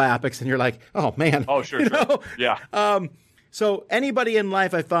Jobs biopics, and you're like, oh man. Oh, sure. Yeah. So anybody in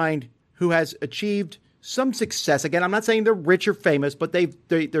life I find who has achieved some success, again, I'm not saying they're rich or famous, but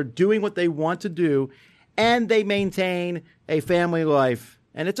they're doing what they want to do, and they maintain a family life.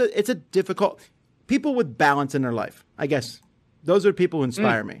 And it's a difficult people with balance in their life. I guess those are people who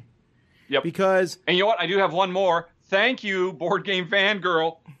inspire me. Yep. And you know what? I do have one more. Thank you, Board Game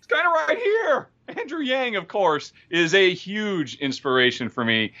Fangirl. It's kind of right here. Andrew Yang, of course, is a huge inspiration for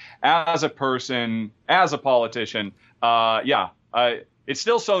me as a person, as a politician. It's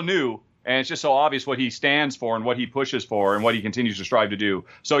still so new, and it's just so obvious what he stands for and what he pushes for and what he continues to strive to do.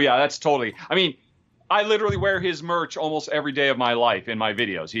 So, yeah, that's totally – I literally wear his merch almost every day of my life in my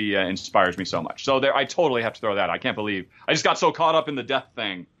videos. He inspires me so much. So I totally have to throw that. I can't believe – I just got so caught up in the death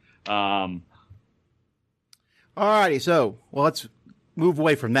thing. All righty, so let's move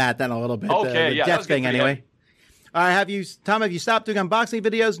away from that then a little bit. Okay, the death thing anyway. All right, have you stopped doing unboxing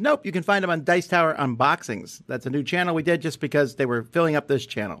videos? Nope, you can find them on Dice Tower Unboxings. That's a new channel we did just because they were filling up this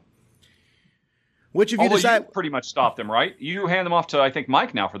channel. Which of you decide? You pretty much stopped them, right? You hand them off to, I think,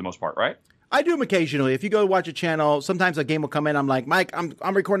 Mike now for the most part, right? I do them occasionally. If you go watch a channel, sometimes a game will come in. I'm like, Mike,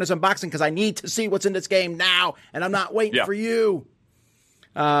 I'm recording this unboxing because I need to see what's in this game now, and I'm not waiting for you.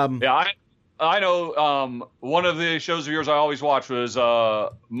 I know one of the shows of yours I always watch was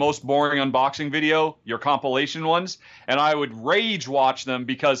Most Boring Unboxing Video, your compilation ones, and I would rage watch them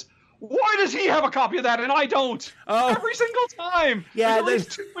because why does he have a copy of that and I don't? Every single time. Yeah, there's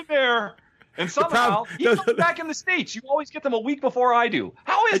two in there. And somehow, even back in the States, you always get them a week before I do.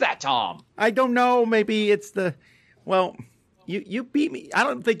 How is that, Tom? I don't know. Maybe it's you beat me. I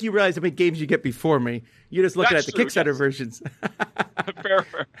don't think you realize how many games you get before me. You're just looking at the Kickstarter versions.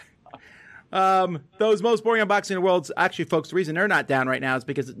 Fair. Those Most Boring Unboxing in the world, actually, folks, the reason they're not down right now is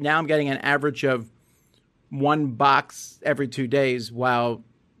because now I'm getting an average of one box every 2 days, while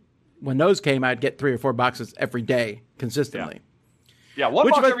when those came, I'd get 3 or 4 boxes every day consistently. Yeah, one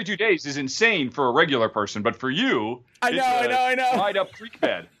box every 2 days is insane for a regular person, but for you, I know. Dried up creek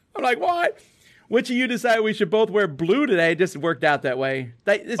bed. I'm like, what? Which of you decided we should both wear blue today? It just worked out that way.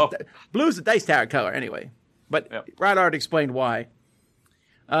 Blue's a Dice Tower color anyway, but Rod already explained why.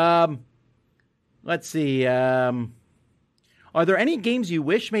 Let's see. Are there any games you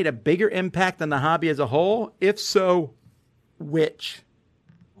wish made a bigger impact on the hobby as a whole? If so, which?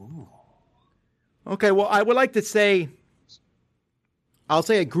 Ooh. Okay, well, I would like to say, I'll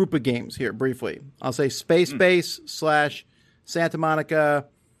say a group of games here briefly. I'll say Space Base / Santa Monica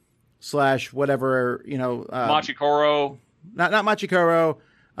 / whatever, Machikoro. Not Machikoro,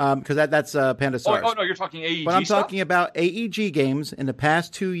 because that's Pandasaurus. Oh, no, you're talking AEG But I'm stuff? talking about AEG games in the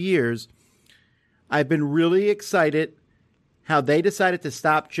past 2 years. I've been really excited how they decided to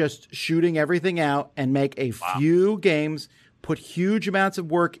stop just shooting everything out and make a few games, put huge amounts of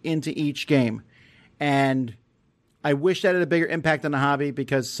work into each game. And I wish that had a bigger impact on the hobby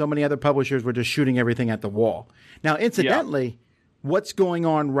because so many other publishers were just shooting everything at the wall. Now, incidentally, what's going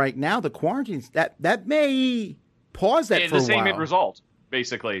on right now, the quarantines, that may pause that for a while. The same end result,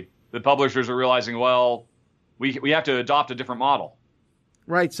 basically. The publishers are realizing, well, we have to adopt a different model.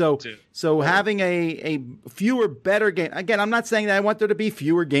 Right. So having a fewer, better game. Again, I'm not saying that I want there to be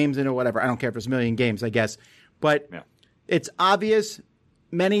fewer games in or whatever. I don't care if there's a million games, I guess. But it's obvious.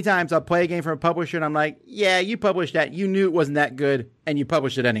 Many times I'll play a game from a publisher and I'm like, yeah, you published that. You knew it wasn't that good and you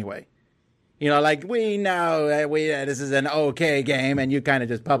published it anyway. You know, like, we know that this is an okay game and you kind of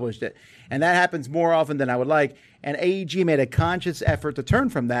just published it. And that happens more often than I would like. And AEG made a conscious effort to turn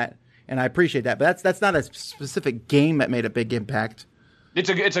from that. And I appreciate that. But that's not a specific game that made a big impact. It's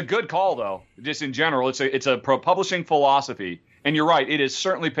a good call, though. Just in general, it's a publishing philosophy. And you're right, it has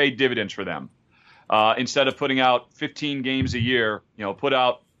certainly paid dividends for them. Instead of putting out 15 games a year, put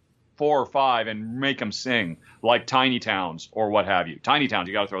out 4 or 5 and make them sing, like Tiny Towns or what have you. Tiny Towns,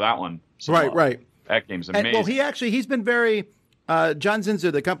 you got to throw that one. Right. That game's amazing. And, well, he's been very John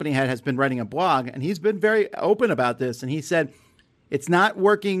Zinzer, the company head, has been writing a blog, and he's been very open about this. And he said it's not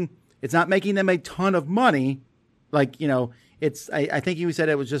working. It's not making them a ton of money. Like, I think he said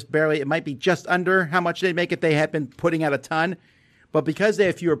it was just barely. It might be just under how much they'd make if they had been putting out a ton. But because they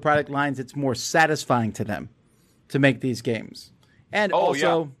have fewer product lines, it's more satisfying to them to make these games. And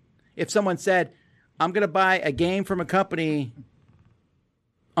if someone said, I'm going to buy a game from a company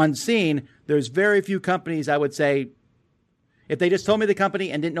unseen, there's very few companies I would say, if they just told me the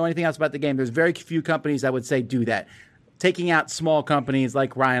company and didn't know anything else about the game, there's very few companies I would say do that. Taking out small companies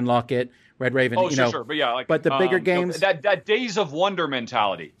like Ryan Laukat, Red Raven. Sure. But the bigger games. That Days of Wonder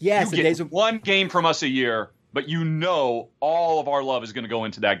mentality. Yes, you get one game from us a year, but all of our love is going to go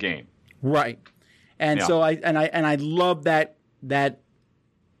into that game. Right. And so I love that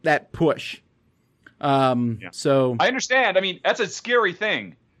push. So I understand. I mean, that's a scary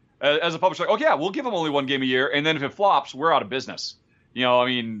thing as a publisher. Like, we'll give them only one game a year, and then if it flops, we're out of business.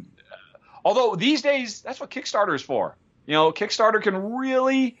 Although these days that's what Kickstarter is for. Kickstarter can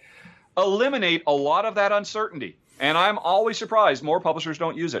really eliminate a lot of that uncertainty. And I'm always surprised more publishers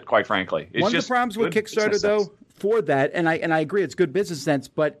don't use it, quite frankly. One of the problems with Kickstarter, though, for that, and I agree, it's good business sense,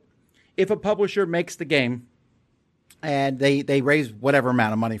 but if a publisher makes the game and they raise whatever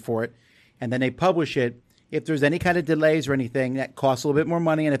amount of money for it, and then they publish it, if there's any kind of delays or anything, that costs a little bit more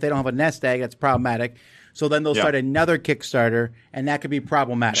money, and if they don't have a nest egg, that's problematic. So then they'll start another Kickstarter, and that could be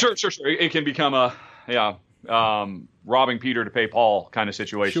problematic. Sure. It can become robbing Peter to pay Paul kind of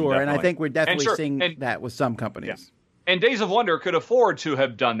situation. Sure, definitely. and I think we're definitely seeing that with some companies. Yeah. And Days of Wonder could afford to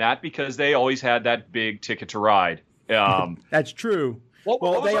have done that because they always had that big ticket to ride. That's true.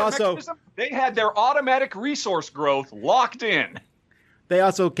 Well, they had their automatic resource growth locked in. They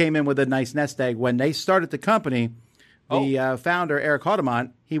also came in with a nice nest egg. When they started the company, the founder, Eric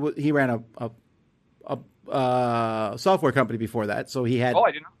Hautemont, he ran a software company before that. So he had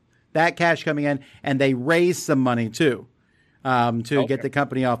I didn't know. That cash coming in, and they raised some money too to get the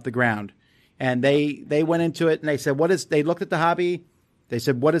company off the ground. And they went into it and they said, they looked at the hobby. They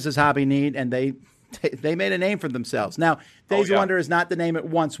said, what does this hobby need? And they made a name for themselves. Now, Days of Wonder is not the name it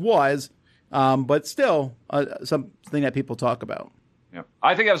once was, but still something that people talk about. Yeah,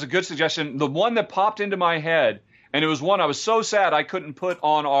 I think that was a good suggestion. The one that popped into my head, and it was one I was so sad I couldn't put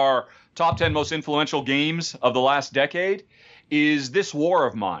on our top 10 most influential games of the last decade, is This War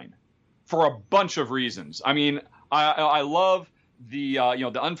of Mine, for a bunch of reasons. I mean, I love the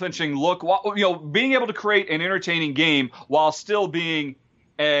the unflinching look, being able to create an entertaining game while still being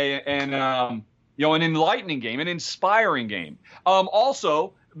an enlightening game, an inspiring game.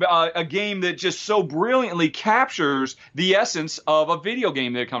 Also, a game that just so brilliantly captures the essence of a video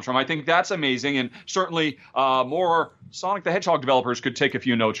game that it comes from. I think that's amazing, and certainly more Sonic the Hedgehog developers could take a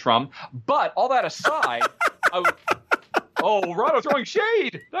few notes from. But all that aside, Rado throwing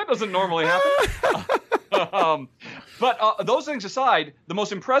shade. That doesn't normally happen. But those things aside, the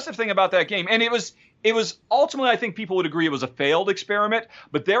most impressive thing about that game, and it was ultimately, I think people would agree it was a failed experiment,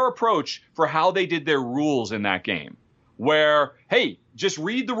 but their approach for how they did their rules in that game, where, hey, just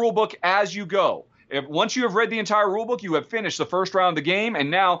read the rule book as you go. Once you have read the entire rule book, you have finished the first round of the game, and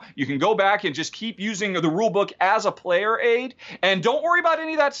now you can go back and just keep using the rule book as a player aid, and don't worry about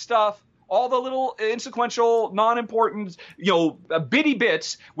any of that stuff. All the little insequential, non-important, bitty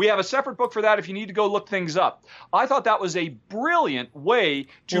bits. We have a separate book for that if you need to go look things up. I thought that was a brilliant way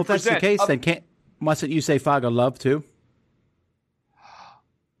to present. Well, if that's the case, then mustn't you say Fog of Love too?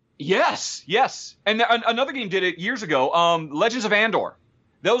 Yes. And another game did it years ago. Legends of Andor.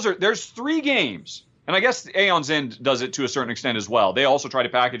 There's 3 games And I guess Aeon's End does it to a certain extent as well. They also try to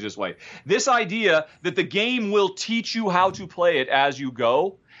package this way. This idea that the game will teach you how to play it as you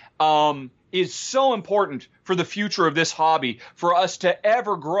go is so important for the future of this hobby, for us to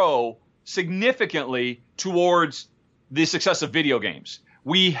ever grow significantly towards the success of video games.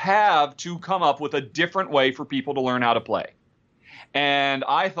 We have to come up with a different way for people to learn how to play. And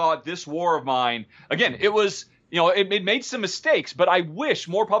I thought this war of mine, again, it was, it made some mistakes, but I wish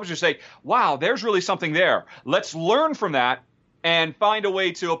more publishers say, wow, there's really something there. Let's learn from that and find a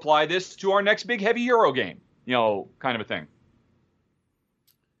way to apply this to our next big heavy Euro game, kind of a thing.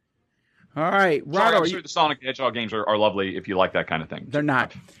 All right. Sorry, I'm sure the Sonic the Hedgehog games are lovely if you like that kind of thing. They're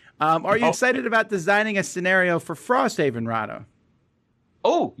not. Are you excited about designing a scenario for Frosthaven, Rahdo?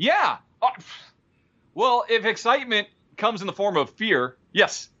 Oh, yeah. Well, if excitement comes in the form of fear,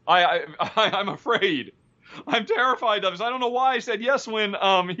 yes, I'm afraid. I'm terrified of this. I don't know why I said yes when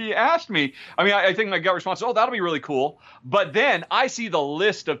he asked me. I mean, I think my gut response is, oh, that'll be really cool. But then I see the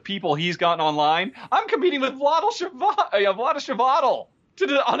list of people he's gotten online. I'm competing with Vlaada Chvátil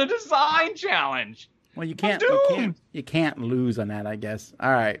on a design challenge. Well, you can't lose on that, I guess.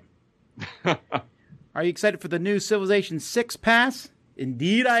 All right. Are you excited for the new Civilization 6 pass?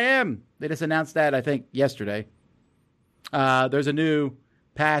 Indeed, I am. They just announced that, I think, yesterday. There's a new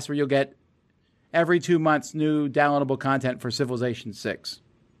pass where you'll get every 2 months new downloadable content for Civilization 6.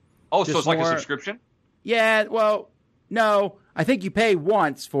 Oh, so it's like a subscription? Yeah, well, no. I think you pay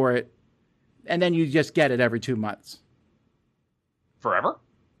once for it, and then you just get it every 2 months. Forever?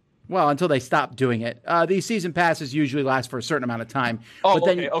 Well, until they stop doing it. These season passes usually last for a certain amount of time. Oh, but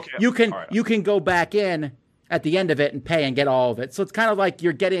then okay. You can go back in at the end of it and pay and get all of it. So it's kind of like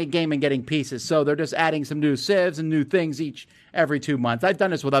you're getting a game and getting pieces. So they're just adding some new civs and new things every 2 months. I've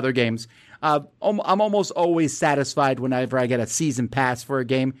done this with other games. I'm almost always satisfied whenever I get a season pass for a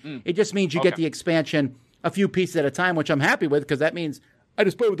game. It just means you get the expansion a few pieces at a time, which I'm happy with because that means I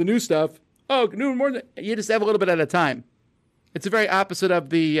just play with the new stuff. Oh, new more. You just have a little bit at a time. It's the very opposite of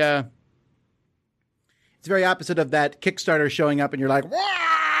that Kickstarter showing up and you're like,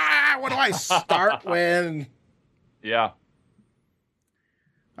 what do I start with? Yeah.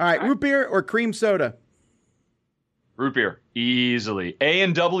 All right, root beer or cream soda? Root beer, easily.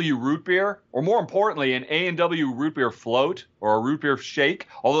 A&W root beer, or more importantly, an A&W root beer float or a root beer shake,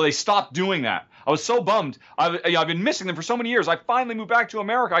 although they stopped doing that. I was so bummed. I've been missing them for so many years. I finally moved back to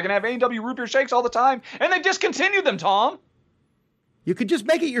America. I can have A&W root beer shakes all the time, and they discontinued them, Tom. You could just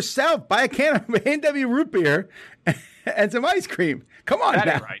make it yourself. Buy a can of A&W root beer and some ice cream. Come on, that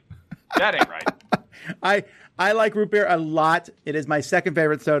ain't right. That ain't right. I like root beer a lot. It is my second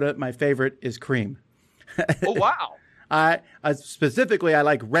favorite soda. My favorite is cream. Oh, wow. Specifically, I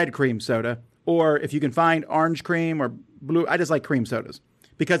like red cream soda. Or if you can find orange cream or blue, I just like cream sodas.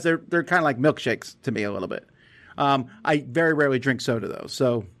 Because they're kind of like milkshakes to me a little bit. I very rarely drink soda, though.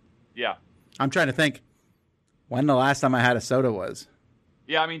 So yeah, I'm trying to think when the last time I had a soda was.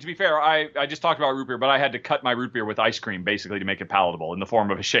 Yeah, I mean, to be fair, I just talked about root beer, but I had to cut my root beer with ice cream, basically, to make it palatable in the form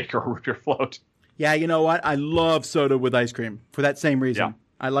of a shake or a root beer float. Yeah, you know what? I love soda with ice cream for that same reason. Yeah.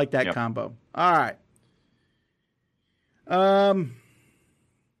 I like that combo. All right.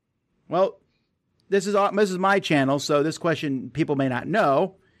 Well, this is my channel, so this question people may not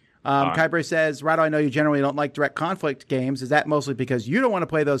know. Kybre says, Rahdo, I know you generally don't like direct conflict games. Is that mostly because you don't want to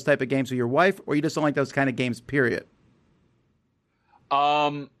play those type of games with your wife, or you just don't like those kind of games, period?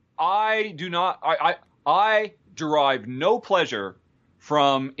 I do not. I derive no pleasure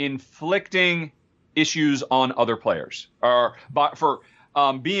from inflicting issues on other players, or for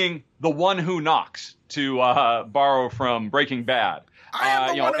being the one who knocks, to borrow from Breaking Bad.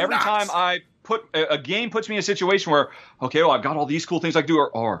 Every time I put a game puts me in a situation where, okay, well, I've got all these cool things I can do,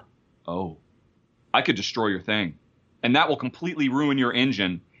 or I could destroy your thing, and that will completely ruin your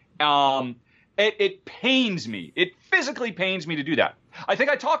engine. It pains me. It physically pains me to do that. I think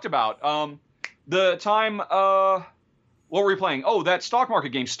I talked about the time. What were we playing? Oh, that stock market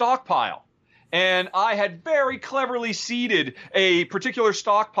game, Stockpile. And I had very cleverly seeded a particular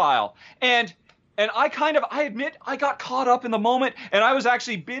stockpile. And I admit, I got caught up in the moment, and I was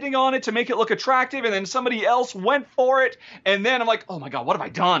actually bidding on it to make it look attractive, and then somebody else went for it. And then I'm like, oh my God, what have I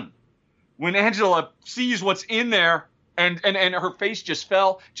done? When Angela sees what's in there, and her face just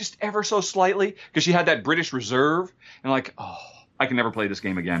fell just ever so slightly because she had that British Reserve. And like, oh, I can never play this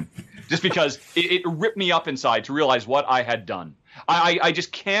game again. Just because it ripped me up inside to realize what I had done. I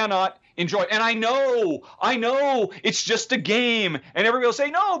just cannot enjoy it. And I know it's just a game. And everybody will say,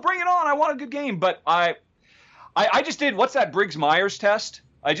 no, bring it on. I want a good game. But I just did, what's that Briggs-Myers test?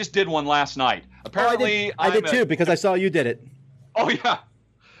 I just did one last night. Apparently, I did too, because I saw you did it. Oh, yeah.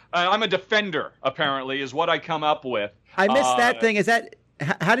 I'm a defender, apparently, is what I come up with. I missed that thing. Is that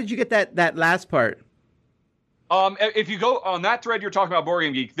how did you get that last part? If you go on that thread you're talking about, Board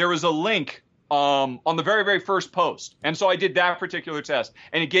Game Geek, there was a link on the very, very first post. And so I did that particular test,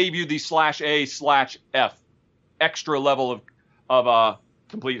 and it gave you the /A/F extra level of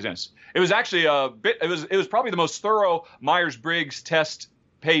completeness. It was actually it was probably the most thorough Myers-Briggs test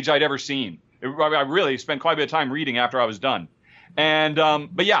page I'd ever seen. I really spent quite a bit of time reading after I was done. And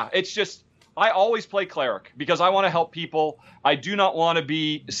but yeah, it's just I always play cleric because I want to help people. I do not want to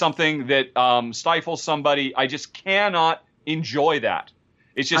be something that stifles somebody. I just cannot enjoy that.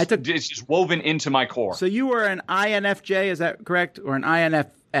 It's just woven into my core. So you were an INFJ, is that correct, or an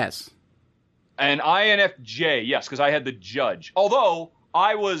INFS? An INFJ, yes, because I had the judge. Although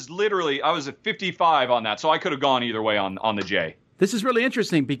I was at 55 on that, so I could have gone either way on the J. This is really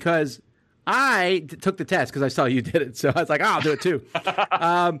interesting because I took the test because I saw you did it, so I was like, I'll do it too.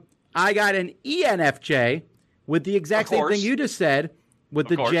 I got an ENFJ with the exact same thing you just said, with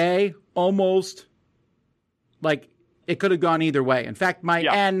the J almost like it could have gone either way. In fact, my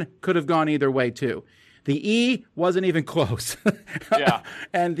N could have gone either way too. The E wasn't even close. Yeah,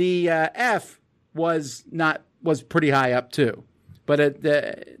 and the F was pretty high up too. But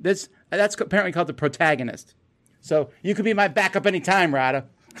that's apparently called the protagonist. So you could be my backup anytime, Rada.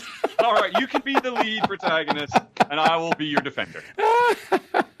 All right, you can be the lead protagonist, and I will be your defender.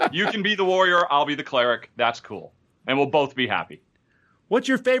 You can be the warrior, I'll be the cleric. That's cool. And we'll both be happy. What's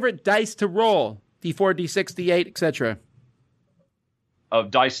your favorite dice to roll? D4, D6, D8, etc.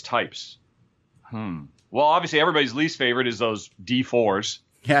 Of dice types. Well, obviously, everybody's least favorite is those D4s.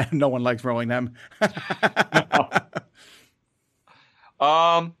 Yeah, no one likes rolling them.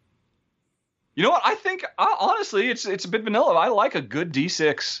 You know what? I think honestly, it's a bit vanilla. I like a good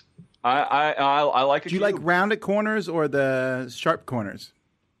D6. I like. Do you like rounded corners or the sharp corners?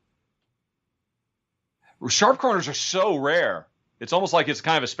 Sharp corners are so rare. It's almost like it's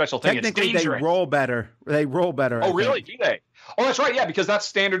kind of a special thing. Technically, they roll better. They roll better. Oh, really? Do they? Oh, that's right. Yeah, because that's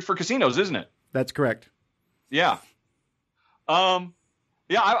standard for casinos, isn't it? That's correct. Yeah.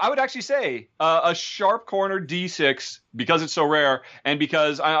 Yeah, I would actually say a sharp corner D6 because it's so rare, and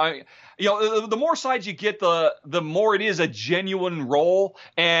because the more sides you get, the more it is a genuine roll,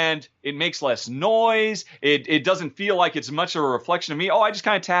 and it makes less noise. It doesn't feel like it's much of a reflection of me. Oh, I just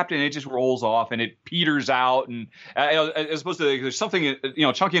kind of tapped it, and it just rolls off, and it peters out, and as opposed to there's something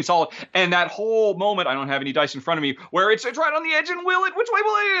chunky and solid. And that whole moment, I don't have any dice in front of me, where it's right on the edge, and which way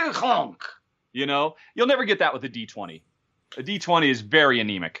will it honk? You'll never get that with a D20. A D20 is very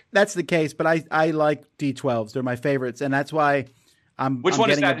anemic. That's the case, but I like D12s. They're my favorites, and that's why Which one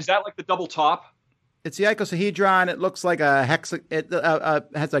is that? Is that like the double top? It's the icosahedron. It looks like a hex. It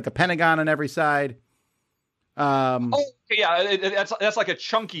has like a pentagon on every side. That's like a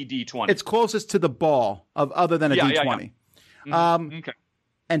chunky D20. It's closest to the ball other than a D20. Yeah. Okay.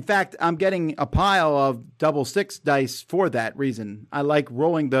 In fact, I'm getting a pile of double 6 dice for that reason. I like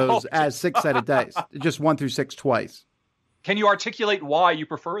rolling those as 6-sided dice, just 1 through 6 twice. Can you articulate why you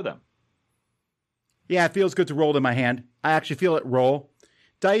prefer them? Yeah, it feels good to roll in my hand. I actually feel it roll.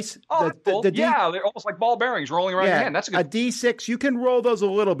 Dice. They're almost like ball bearings rolling around your hand. That's a D6. You can roll those a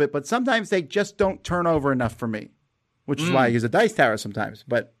little bit, but sometimes they just don't turn over enough for me, which is why I use a dice tower sometimes.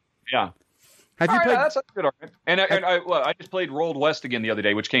 But yeah, have you played? That's a good argument. And I just played Rolled West again the other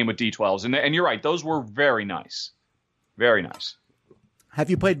day, which came with D12s, and you're right; those were very nice, very nice.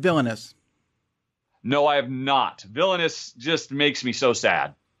 Have you played Villainous? No, I have not. Villainous just makes me so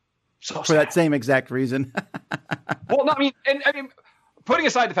sad. For that same exact reason. Well, no, I mean, putting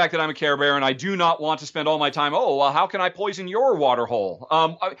aside the fact that I'm a Care Bear and I do not want to spend all my time, how can I poison your water hole?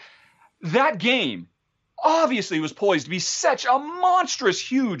 That game obviously was poised to be such a monstrous,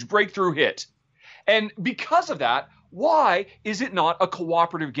 huge breakthrough hit. And because of that, why is it not a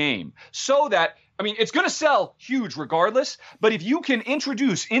cooperative game? So that, it's going to sell huge regardless, but if you can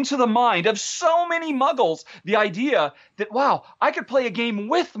introduce into the mind of so many muggles the idea that, wow, I could play a game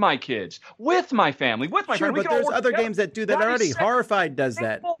with my kids, with my family, with my friends. Sure, but there's other games that do that already. Horrified does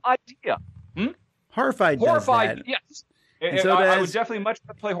that. Idea. Horrified does that. Yes. And so I would definitely much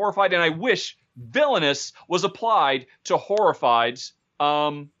rather play Horrified, and I wish Villainous was applied to Horrified's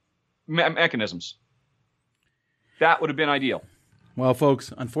mechanisms. That would have been ideal. Well,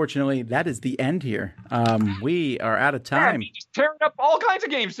 folks, unfortunately, that is the end here. We are out of time. Just tearing up all kinds of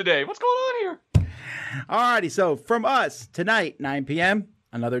games today. What's going on here? All righty. So from us tonight, 9 p.m.,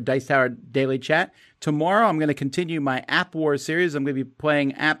 another Dice Tower Daily Chat. Tomorrow, I'm going to continue my App Wars series. I'm going to be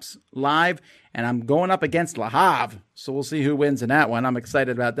playing apps live, and I'm going up against Le Havre. So we'll see who wins in that one. I'm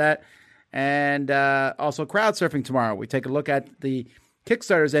excited about that. And also crowd surfing tomorrow. We take a look at the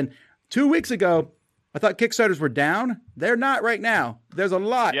Kickstarters. And 2 weeks ago, I thought Kickstarters were down. They're not right now. There's a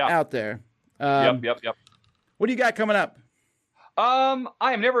lot out there. Yep. What do you got coming up? I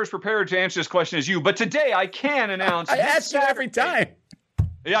am never as prepared to answer this question as you, but today I can announce. I ask you every time.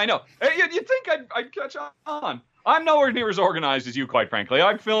 Yeah, I know. You'd think I'd catch on. I'm nowhere near as organized as you, quite frankly.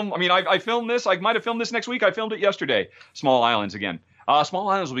 I filmed this. I might have filmed this next week. I filmed it yesterday. Small Islands again. Small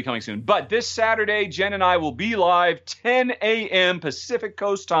Islands will be coming soon. But this Saturday, Jen and I will be live 10 a.m. Pacific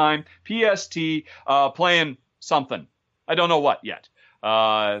Coast time, PST, playing something. I don't know what yet.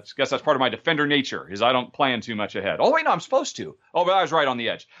 I guess that's part of my defender nature, is I don't plan too much ahead. Oh, wait, no, I'm supposed to. Oh, but I was right on the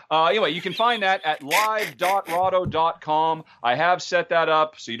edge. Anyway, you can find that at live.rahdo.com. I have set that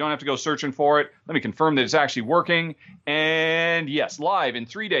up, so you don't have to go searching for it. Let me confirm that it's actually working. And yes, live in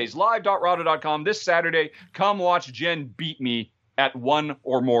 3 days, live.rahdo.com this Saturday. Come watch Jen beat me at one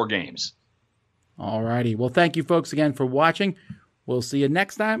or more games. All righty. Well, thank you folks again for watching. We'll see you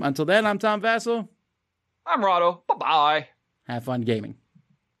next time. Until then, I'm Tom Vasel. I'm Rahdo. Bye-bye. Have fun gaming.